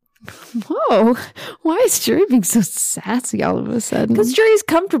 Whoa. Why is Jury being so sassy all of a sudden? Because Jury's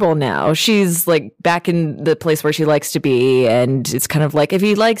comfortable now. She's like back in the place where she likes to be. And it's kind of like, if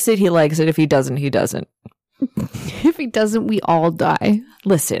he likes it, he likes it. If he doesn't, he doesn't. If he doesn't, we all die.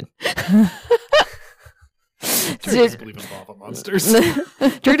 Listen. Jerry doesn't believe in lava monsters.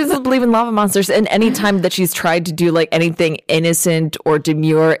 Jury doesn't believe in lava monsters. And any time that she's tried to do like anything innocent or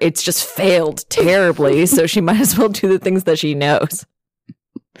demure, it's just failed terribly. So she might as well do the things that she knows.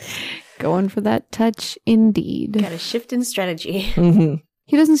 Going for that touch indeed. Got a shift in strategy. Mm-hmm.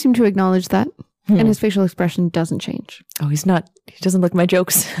 He doesn't seem to acknowledge that. And his facial expression doesn't change. Oh, he doesn't like my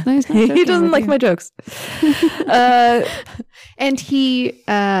jokes. No, he's not He joking doesn't with like you. my jokes. And he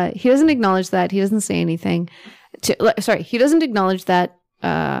doesn't acknowledge that. He doesn't say anything. He doesn't acknowledge that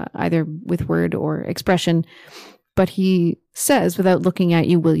either with word or expression. But he says, without looking at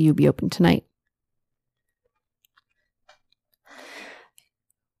you, will you be open tonight?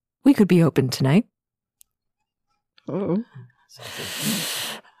 We could be open tonight. Oh.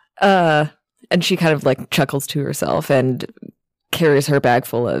 And she kind of like chuckles to herself and carries her bag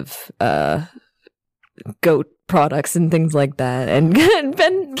full of goat products and things like that. And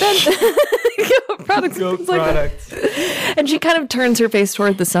Ben goat products and things like that. And she kind of turns her face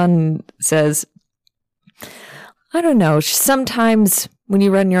toward the sun and says, I don't know. Sometimes when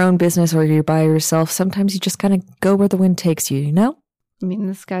you run your own business or you're by yourself, sometimes you just kind of go where the wind takes you, you know? I mean,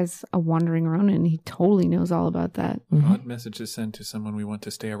 this guy's a wandering Ronin, and he totally knows all about that. Odd messages sent to someone we want to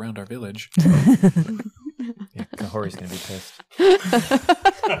stay around our village. Yeah, Kahori's going to be pissed.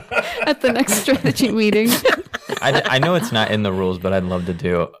 At the next strategy meeting. I know it's not in the rules, but I'd love to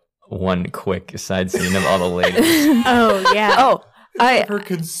do one quick side scene of all the ladies. Oh, yeah. Oh, Her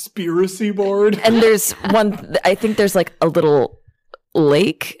conspiracy board. and there's one, I think there's like a little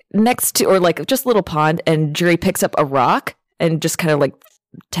lake next to, or like just a little pond, and Jury picks up a rock and just kind of like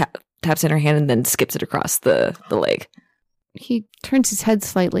taps in her hand and then skips it across the lake. He turns his head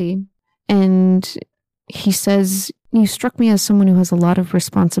slightly and he says, you struck me as someone who has a lot of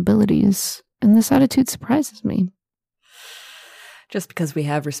responsibilities, and this attitude surprises me. Just because we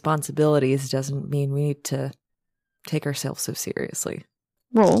have responsibilities doesn't mean we need to take ourselves so seriously.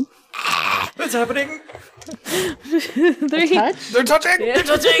 Roll. What's happening? Three. Touch? They're touching! Yeah. They're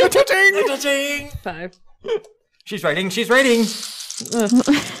touching! They're touching! They're touching! 5. She's writing. She's writing.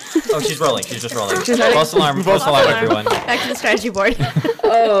 Oh, she's rolling. She's just rolling. She's writing. False alarm. False alarm, everyone. Back to the strategy board.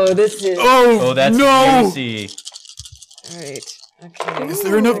 Oh, this is... Oh, that's no! juicy. All right. Okay. Is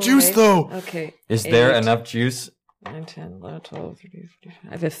there enough juice, though? Okay. Is there 8, enough juice? 9, 10, 11, 12, 13, 14.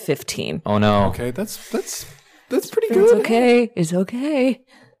 I have a 15. Oh no. Okay, that's pretty It's good. okay. It's okay.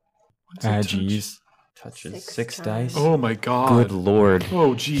 Jeez. Touches 6 dice. Oh my god. Good lord.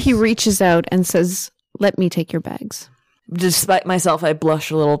 Oh jeez. He reaches out and says, let me take your bags. Despite myself, I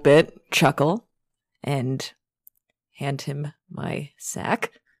blush a little bit, chuckle, and hand him my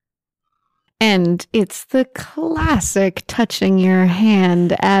sack. And it's the classic touching your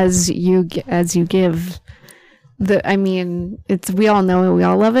hand as you give the. I mean, it's we all know it, we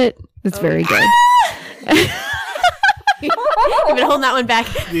all love it. It's very good. You've been holding that one back.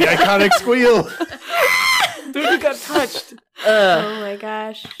 The iconic squeal. Dude, you got touched. Oh my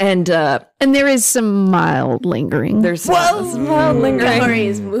gosh. And And there is some mild lingering. there's some mild lingering. Kahori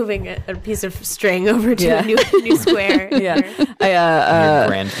is moving a piece of string over to Yeah. a new square. Yeah, Your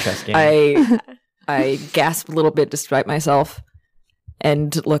grand chess game. I gasped a little bit despite myself,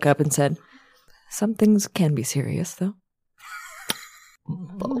 and look up and said, "Some things can be serious, though."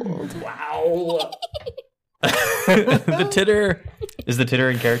 Wow. The titter. Is the titter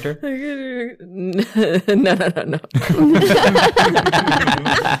in character? No.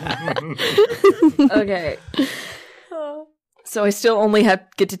 Okay. So I still only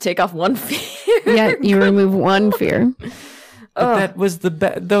get to take off one fear. Yeah, you remove one fear. But that was the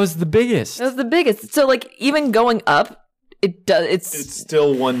biggest. That was the biggest. So like even going up, It's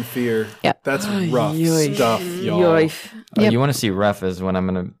still one fear. Yeah. That's rough Yoy. stuff, y'all. Yoy. Yep. You want to see rough is when I'm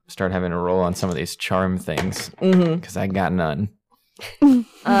going to start having to roll on some of these charm things because I got none. Do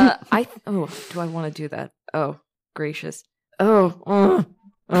I want to do that? Oh, gracious. Oh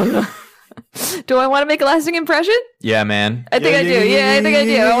no. Do I want to make a lasting impression? Yeah, man. I think I do. I think I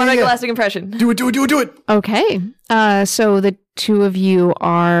do. I want to make a lasting impression. Do it. Okay. So the two of you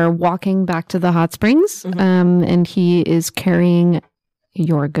are walking back to the hot springs, and he is carrying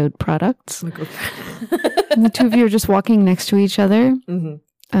your goat products. And the two of you are just walking next to each other in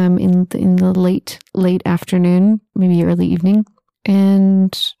the late afternoon, maybe early evening.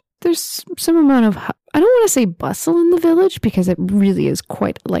 And there's some amount of, I don't want to say bustle in the village because it really is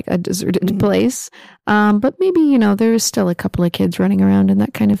quite like a deserted place. But maybe, there is still a couple of kids running around and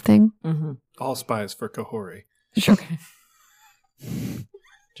that kind of thing. Mm-hmm. All spies for Kahori. Sure.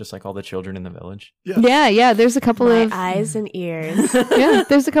 Just like all the children in the village. Yeah. There's a couple of eyes and ears. Yeah,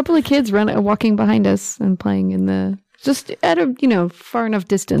 there's a couple of kids walking behind us and playing in the just at a far enough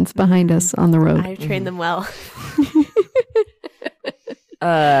distance behind us on the road. I've trained them well.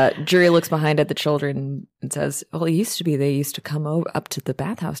 Jury looks behind at the children and says, well, it used to be they used to come up to the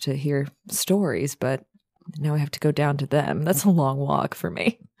bathhouse to hear stories, but now I have to go down to them. That's a long walk for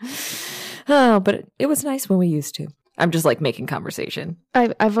me. Oh, but it was nice when we used to. I'm just like making conversation.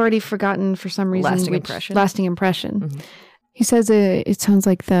 I've already forgotten for some reason. Lasting impression. Lasting impression. Mm-hmm. He says it sounds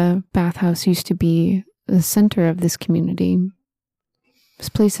like the bathhouse used to be the center of this community. This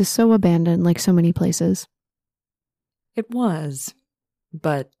place is so abandoned, like so many places. It was,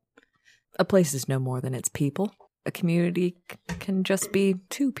 but a place is no more than its people. A community can just be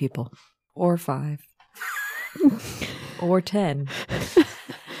 2 people, or 5, or 10.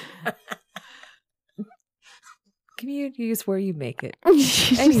 Community is where you make it.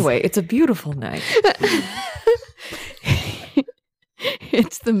 Anyway, it's a beautiful night.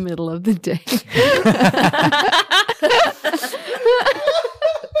 It's the middle of the day.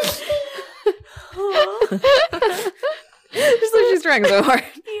 Just like she's trying so hard.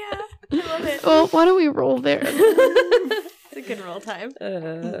 Yeah, I love it. Well, why don't we roll there? It's a good roll time.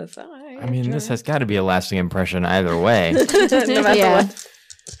 Fine. I mean, this has got to be a lasting impression either way. No matter Yeah. what.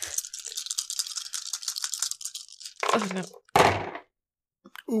 Oh, no.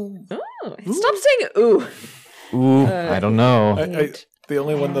 Ooh. Oh, stop saying ooh. Ooh, I don't know. The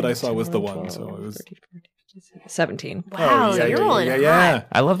only one that I saw was the 1, so it was 17. Wow, yeah, you're yeah, rolling yeah. hot.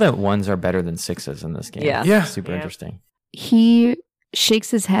 I love that 1s are better than 6s in this game. Yeah. Yeah. Super Yeah. interesting. He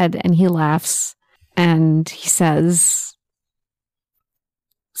shakes his head and he laughs and he says,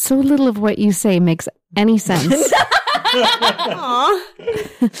 so little of what you say makes any sense. Aw.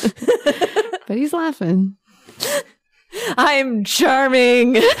 But he's laughing. I'm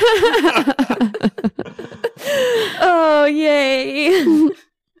charming. Oh, yay.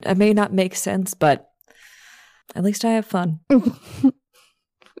 I may not make sense, but at least I have fun.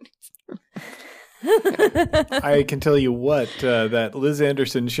 I can tell you what, that Liz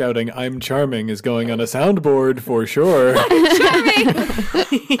Anderson shouting, I'm charming, is going on a soundboard for sure.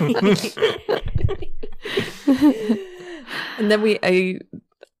 And then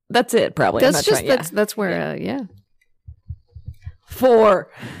that's it, probably. I'm That's not just, trying- that's where, yeah. 4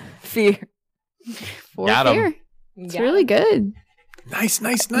 fear. For Got 'em. fear. It's really good. Nice.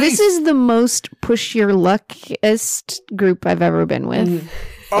 This is the most push your luckiest group I've ever been with.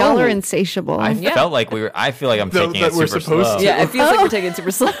 Y'all are insatiable. I felt like I feel like I'm Though taking that it we're super supposed slow. to. Yeah, it feels like we're taking it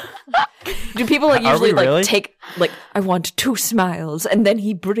super slow. Do people like Are we usually really? like take like I want 2 smiles and then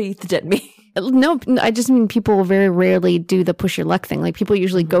he breathed at me? No, I just mean people very rarely do the push your luck thing. Like people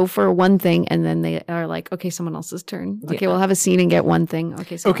usually go for one thing and then they are like, okay, someone else's turn. Okay, we'll have a scene and get one thing.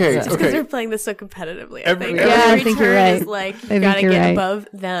 Okay, Okay, else's turn. Because they're playing this so competitively. I think. Yeah, I Every think you're turn right. is like, I you think gotta you're get right. above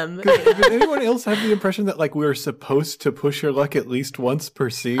them. Did anyone else have the impression that like we were supposed to push your luck at least once per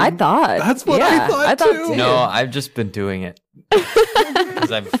scene? I thought. That's what I thought too. No, I've just been doing it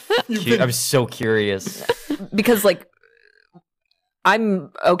because I'm so curious. Because like I'm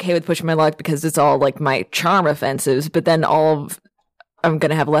okay with pushing my luck because it's all like my charm offensives, but then I'm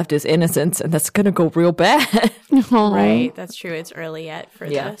gonna have left is innocence, and that's gonna go real bad. Aw. Right, that's true. It's early yet for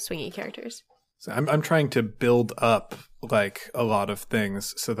Yeah. the swingy characters. So I'm trying to build up like a lot of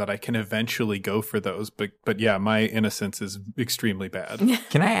things so that I can eventually go for those. But yeah, my innocence is extremely bad.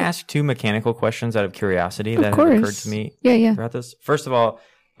 Can I ask 2 mechanical questions out of curiosity that have course. occurred to me Yeah. throughout this? First of all,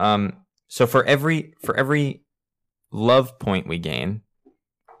 so for every love point we gain,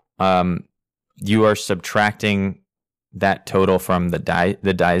 you are subtracting that total from the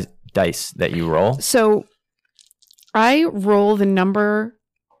dice that you roll. So I roll the number,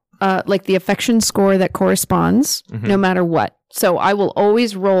 like the affection score that corresponds, no matter what. So I will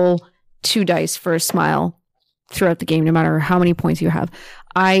always roll 2 dice for a smile throughout the game, no matter how many points you have.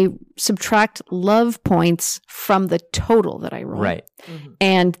 I subtract love points from the total that I roll. Right.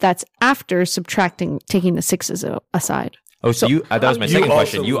 And that's after taking the 6s aside. Oh, so you that was my you second also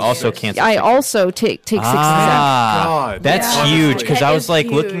question. You lose also six. cancel. I 6s. also take 6s out. Ah, God. that's Yeah. huge because That I was is like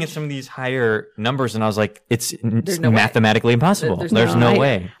looking huge. at some of these higher numbers and I was like, it's no way. mathematically impossible. There's There's no no I-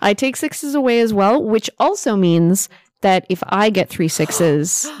 way. I take 6s away as well, which also means that if I get 3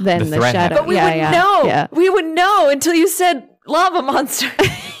 6s, then The the threat shadow. happens. But we yeah, would yeah, know. Yeah. We would know until you said lava monster.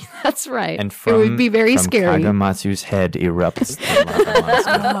 That's right. And it would be very from scary. Kagematsu's head erupts the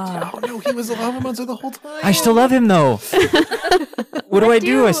lava monster. Oh no, he was a lava monster the whole time. I still love him though. What do I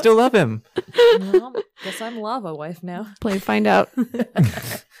do? I still love him. Well, guess I'm lava wife now. Play find out.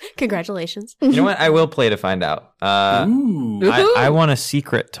 Congratulations. You know what? I will play to find out. Ooh. I want a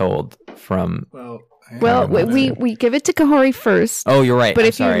secret told from. Well, we give it to Kahori first. Oh, you're right. But I'm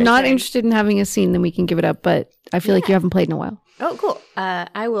if sorry. you're not interested in having a scene, then we can give it up. But I feel like you haven't played in a while. Oh, cool.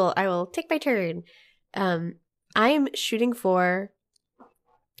 I will take my turn. I'm shooting for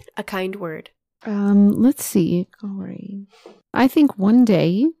a kind word. Let's see, Kahori. I think one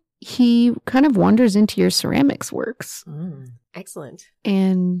day he kind of wanders into your ceramics works. Excellent.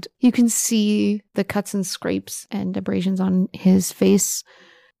 And you can see the cuts and scrapes and abrasions on his face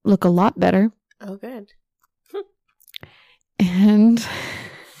look a lot better. Oh, good. And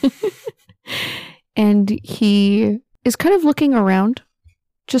and he is kind of looking around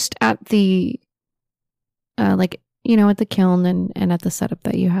just at the at the kiln and at the setup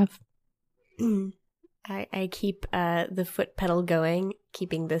that you have. I keep the foot pedal going,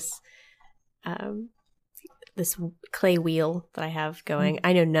 keeping this this clay wheel that I have going.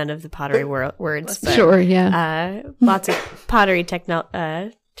 I know none of the pottery words. But, sure, yeah. Lots of pottery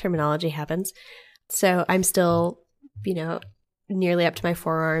terminology happens. So I'm still, nearly up to my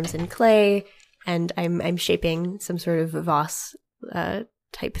forearms in clay, and I'm shaping some sort of vase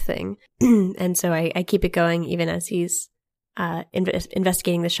type thing. And so I keep it going even as he's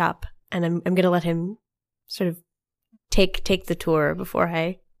investigating the shop, and I'm going to let him sort of take the tour before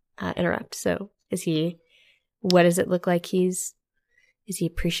I interrupt. So what does it look like is he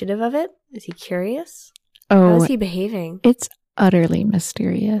appreciative of it? Is he curious? How is he behaving? It's utterly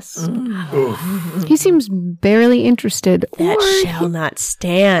mysterious. He seems barely interested. That shall not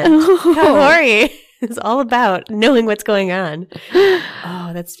stand. Kahori is all about knowing what's going on.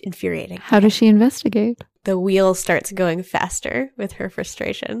 Oh, that's infuriating. How does she investigate? The wheel starts going faster with her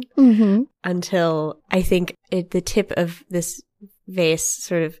frustration until I think the tip of this vase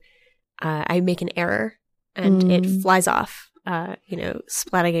sort of, I make an error and it flies off.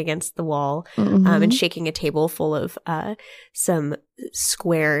 Splatting against the wall and shaking a table full of some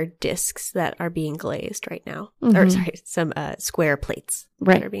square discs that are being glazed right now. Or sorry, some square plates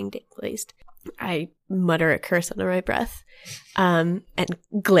that are being glazed. I mutter a curse under my breath and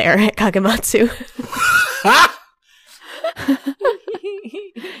glare at Kagematsu.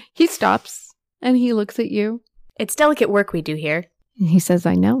 He stops and he looks at you. It's delicate work we do here. And he says,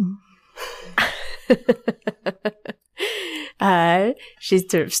 I know. She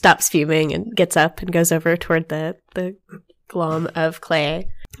sort of stops fuming and gets up and goes over toward the glom of clay.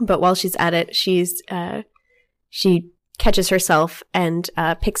 But while she's at it, she catches herself and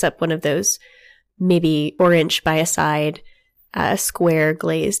picks up one of those maybe 4-inch by a side square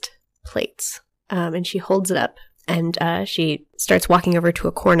glazed plates. And she holds it up and she starts walking over to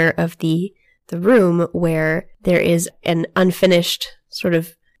a corner of the room where there is an unfinished sort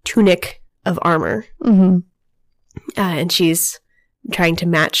of tunic of armor. And she's trying to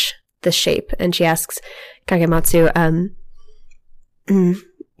match the shape. And she asks Kagematsu,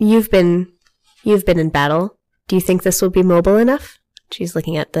 you've been in battle. Do you think this will be mobile enough? She's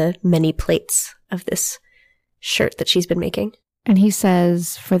looking at the many plates of this shirt that she's been making. And he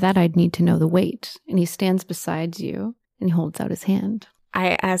says, for that I'd need to know the weight. And he stands beside you and he holds out his hand.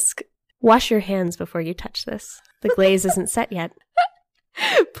 I ask, wash your hands before you touch this. The glaze isn't set yet.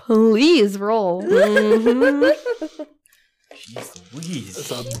 Please roll. Jeez Louise.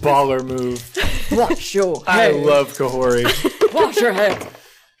 It's a baller move. Wash your hands. I love Kahori. Wash your hands.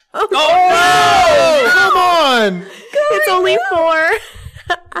 Oh no! Come on! It's only 4.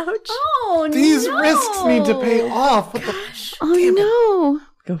 Ouch. Oh, These risks need to pay off. What the? Oh,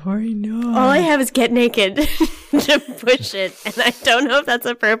 no. Kahori, no. All I have is get naked to push it, and I don't know if that's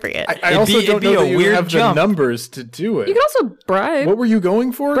appropriate. I also don't know that you have jump. the numbers to do it. You can also bribe. What were you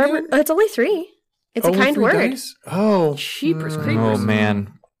going for again? It's only 3. It's Only a kind 3 word. dice? Oh. Cheapers Oh creepers.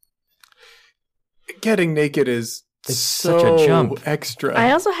 man, Getting naked is It's so such a jump. extra.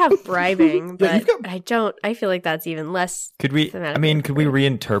 I also have bribing, Yeah, you've but got- I feel like that's even less. could we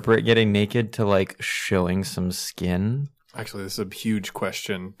reinterpret getting naked to like showing some skin, Actually, this is a huge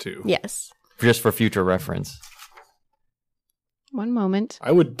question, too. Yes. just for future reference? One moment.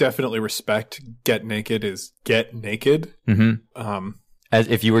 I would definitely respect get naked is get naked. Mm-hmm. As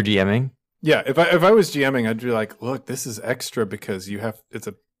if you were GMing. Yeah, if I was GMing, I'd be like, look, this is extra because it's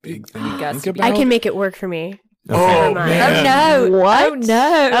a big thing to got think to be- about. I can make it work for me. Oh, Never mind. man. Oh no! What? Oh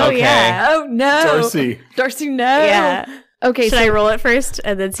no! Oh, Okay. yeah. Oh no! Darcy. Darcy, no! Yeah. Okay, Should I roll it first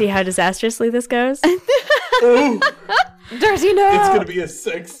and then see how disastrously this goes? Oh, Darcy, no! it's going to be a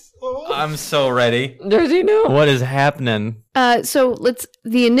 6. I'm so ready. Does he know? What is happening? So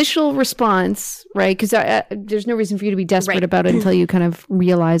the initial response, right? Because there's no reason for you to be desperate Right. about it until you kind of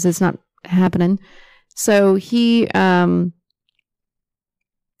realize it's not happening. So he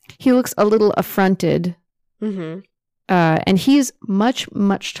looks a little affronted, Mm-hmm. and he's much,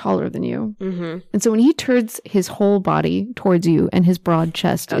 much taller than you. Mm-hmm. And so when he turns his whole body towards you and his broad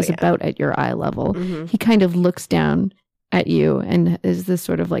chest Oh, is yeah. about at your eye level, Mm-hmm. he kind of looks down at you and is this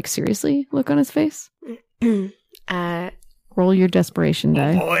sort of like seriously look on his face. Roll your desperation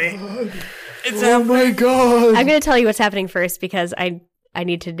die. Boy. Oh my god. I'm going to tell you what's happening first because I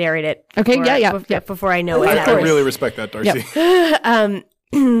need to narrate it. Okay, before, yeah. Before I know what's I happening. really respect that, Darcy.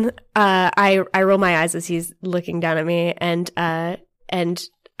 I roll my eyes as he's looking down at me, and I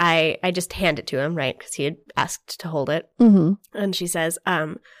just hand it to him, right? Because he had asked to hold it, Mm-hmm. and she says,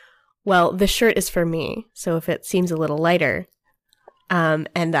 "Well, the shirt is for me, so if it seems a little lighter." And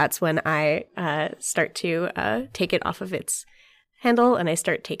that's when I start to take it off of its handle, and I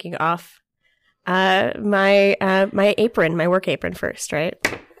start taking off my apron, my work apron first, right?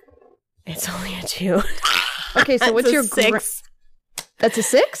 It's only a 2. Okay, so what's your 6? That's a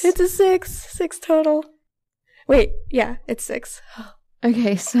 6? It's a 6. 6 total. Wait, yeah, it's 6.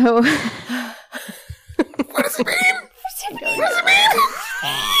 Okay, so What does it mean?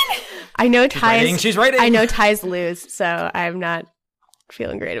 I know She's writing. ties. She's writing. I know ties lose, so I'm not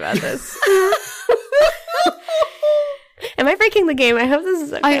feeling great about this. Am I breaking the game? I hope this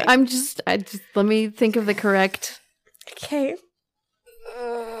is okay. I just let me think of the correct. Okay.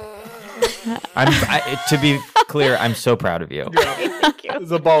 To be clear, I'm so proud of you. Thank you.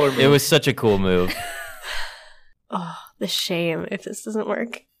 It's a baller move. It was such a cool move. Oh, the shame if this doesn't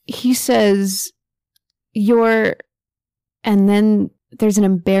work. He says, "You're," and then there's an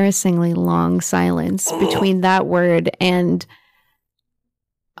embarrassingly long silence between that word and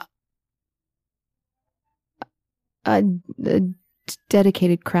a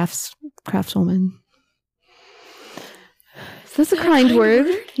dedicated craftswoman. Is this a kind word?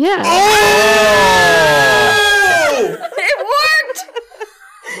 Yeah. It worked!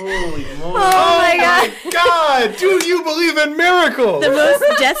 Holy moly. Oh my god. God, do you believe in miracles? The most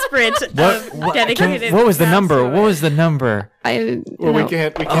desperate of dedicated. What was the number? craftswomen. What was the number? Well, we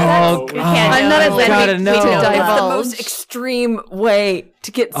can't. Oh, know. God. We can't I'm know. not at When gotta we know. don't to That's the divulge. most extreme way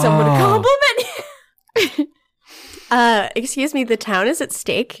to get someone to Oh. compliment you. Excuse me, the town is at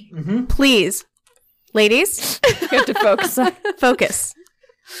stake. Please, ladies, You have to focus on focus.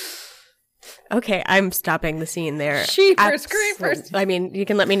 Okay, I'm stopping the scene there. Jeepers creepers. I mean, you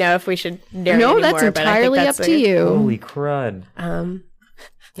can let me know if we should narrate No, any that's more, but I think entirely that's up to you. Holy crud.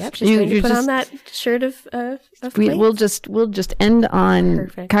 Yep, she's You- going to you put just- on that shirt of We'll just end on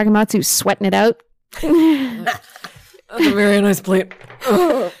Perfect. Kagematsu sweating it out. That's a very nice plate.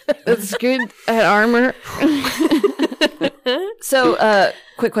 That's good at armor. So,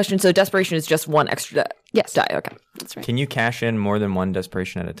 quick question. So, desperation is just one extra Yes. die. Okay. That's right. Can you cash in more than one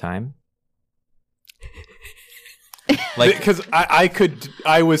desperation at a time? Like, Because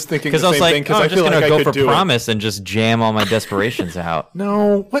I was thinking the because I was same like, thing. Because I'm I just feel gonna like I go could for do promise and just jam all my desperations out. it.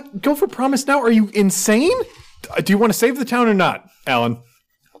 No, what? Go for promise now? Are you insane? Do you want to save the town or not, Alan?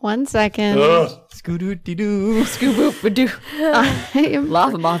 1 second. Ugh. Scoo-doo-dee-doo. I am,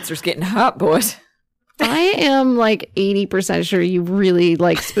 Lava monster's getting hot, boys. I am like 80% sure you really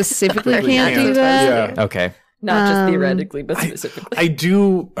like specifically Really can't can't. do that. Yeah. Okay. Not just Um, theoretically, but specifically. I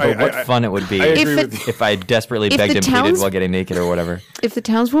do. But what fun it would be I agree If with it- you. if I desperately If begged the and pleaded towns- while getting naked or whatever. If the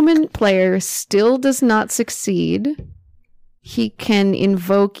townswoman player still does not succeed, he can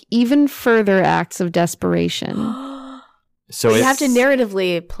invoke even further acts of desperation. So you it's, have to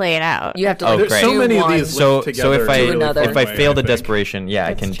narratively play it out. You have to Oh, like, There's great. so do many one. of these so linked so together if I in a really another. if I fun way, fail the think. desperation, yeah,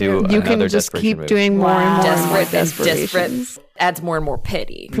 I That's can true. do You another can just desperation keep move. doing more and more and more Desperate, desperations. adds more and more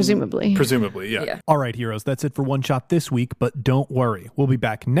pity. Presumably. Presumably, yeah. Yeah. All right, heroes, that's it for One Shot this week, but don't worry. We'll be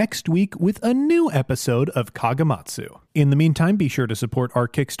back next week with a new episode of Kagematsu. In the meantime, be sure to support our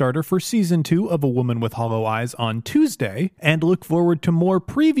Kickstarter for Season 2 of A Woman with Hollow Eyes on Tuesday, and look forward to more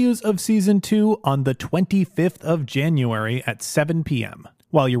previews of Season 2 on the 25th of January at 7 p.m.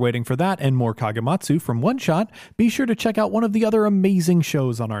 While you're waiting for that and more Kagematsu from One Shot, be sure to check out one of the other amazing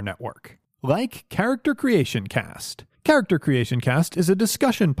shows on our network, like Character Creation Cast. Character Creation Cast is a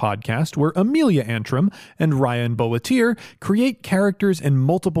discussion podcast where Amelia Antrim and Ryan Boatier create characters in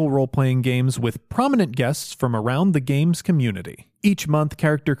multiple role-playing games with prominent guests from around the games community. Each month,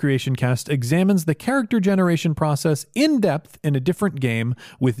 Character Creation Cast examines the character generation process in depth in a different game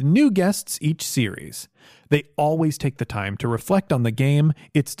with new guests each series. They always take the time to reflect on the game,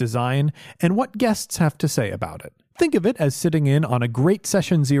 its design, and what guests have to say about it. Think of it as sitting in on a great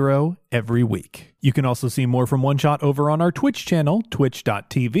Session Zero every week. You can also see more from One Shot over on our Twitch channel,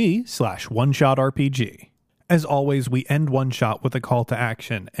 twitch.tv/OneShotRPG. As always, we end One Shot with a call to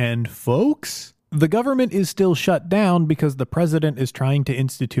action. And folks, the government is still shut down because the president is trying to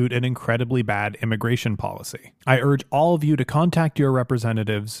institute an incredibly bad immigration policy. I urge all of you to contact your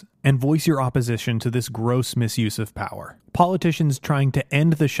representatives and voice your opposition to this gross misuse of power. Politicians trying to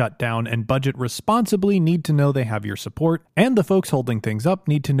end the shutdown and budget responsibly need to know they have your support, and the folks holding things up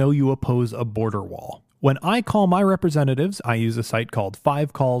need to know you oppose a border wall. When I call my representatives, I use a site called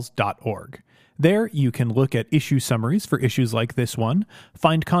 5calls.org. There, you can look at issue summaries for issues like this one,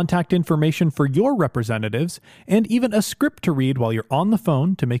 find contact information for your representatives, and even a script to read while you're on the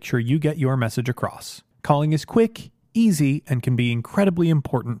phone to make sure you get your message across. Calling is quick, easy, and can be incredibly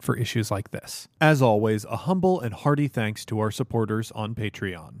important for issues like this. As always, a humble and hearty thanks to our supporters on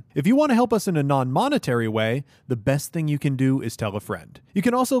Patreon. If you want to help us in a non-monetary way, the best thing you can do is tell a friend. You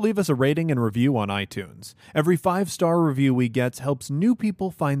can also leave us a rating and review on iTunes. Every 5-star review we get helps new people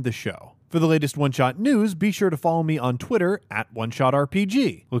find the show. For the latest One Shot news, be sure to follow me on Twitter at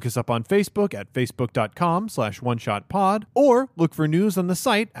OneShotRPG. Look us up on Facebook at facebook.com/OneShotPod, or look for news on the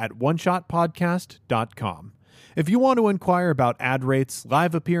site at OneShotPodcast.com. If you want to inquire about ad rates,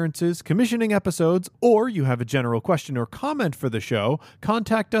 live appearances, commissioning episodes, or you have a general question or comment for the show,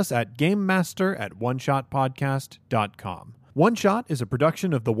 contact us at GameMaster@OneShotPodcast.com. One Shot is a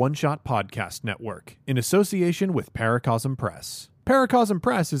production of the One Shot Podcast Network, in association with Paracosm Press. Paracosm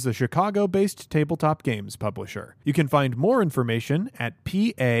Press is a Chicago-based tabletop games publisher. You can find more information at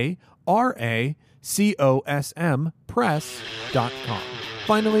PARACOSMpress.com.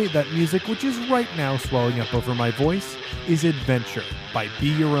 Finally, that music, which is right now swelling up over my voice, is Adventure by Be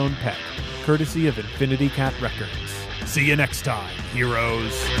Your Own Pet, courtesy of Infinity Cat Records. See you next time,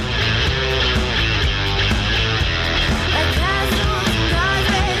 heroes.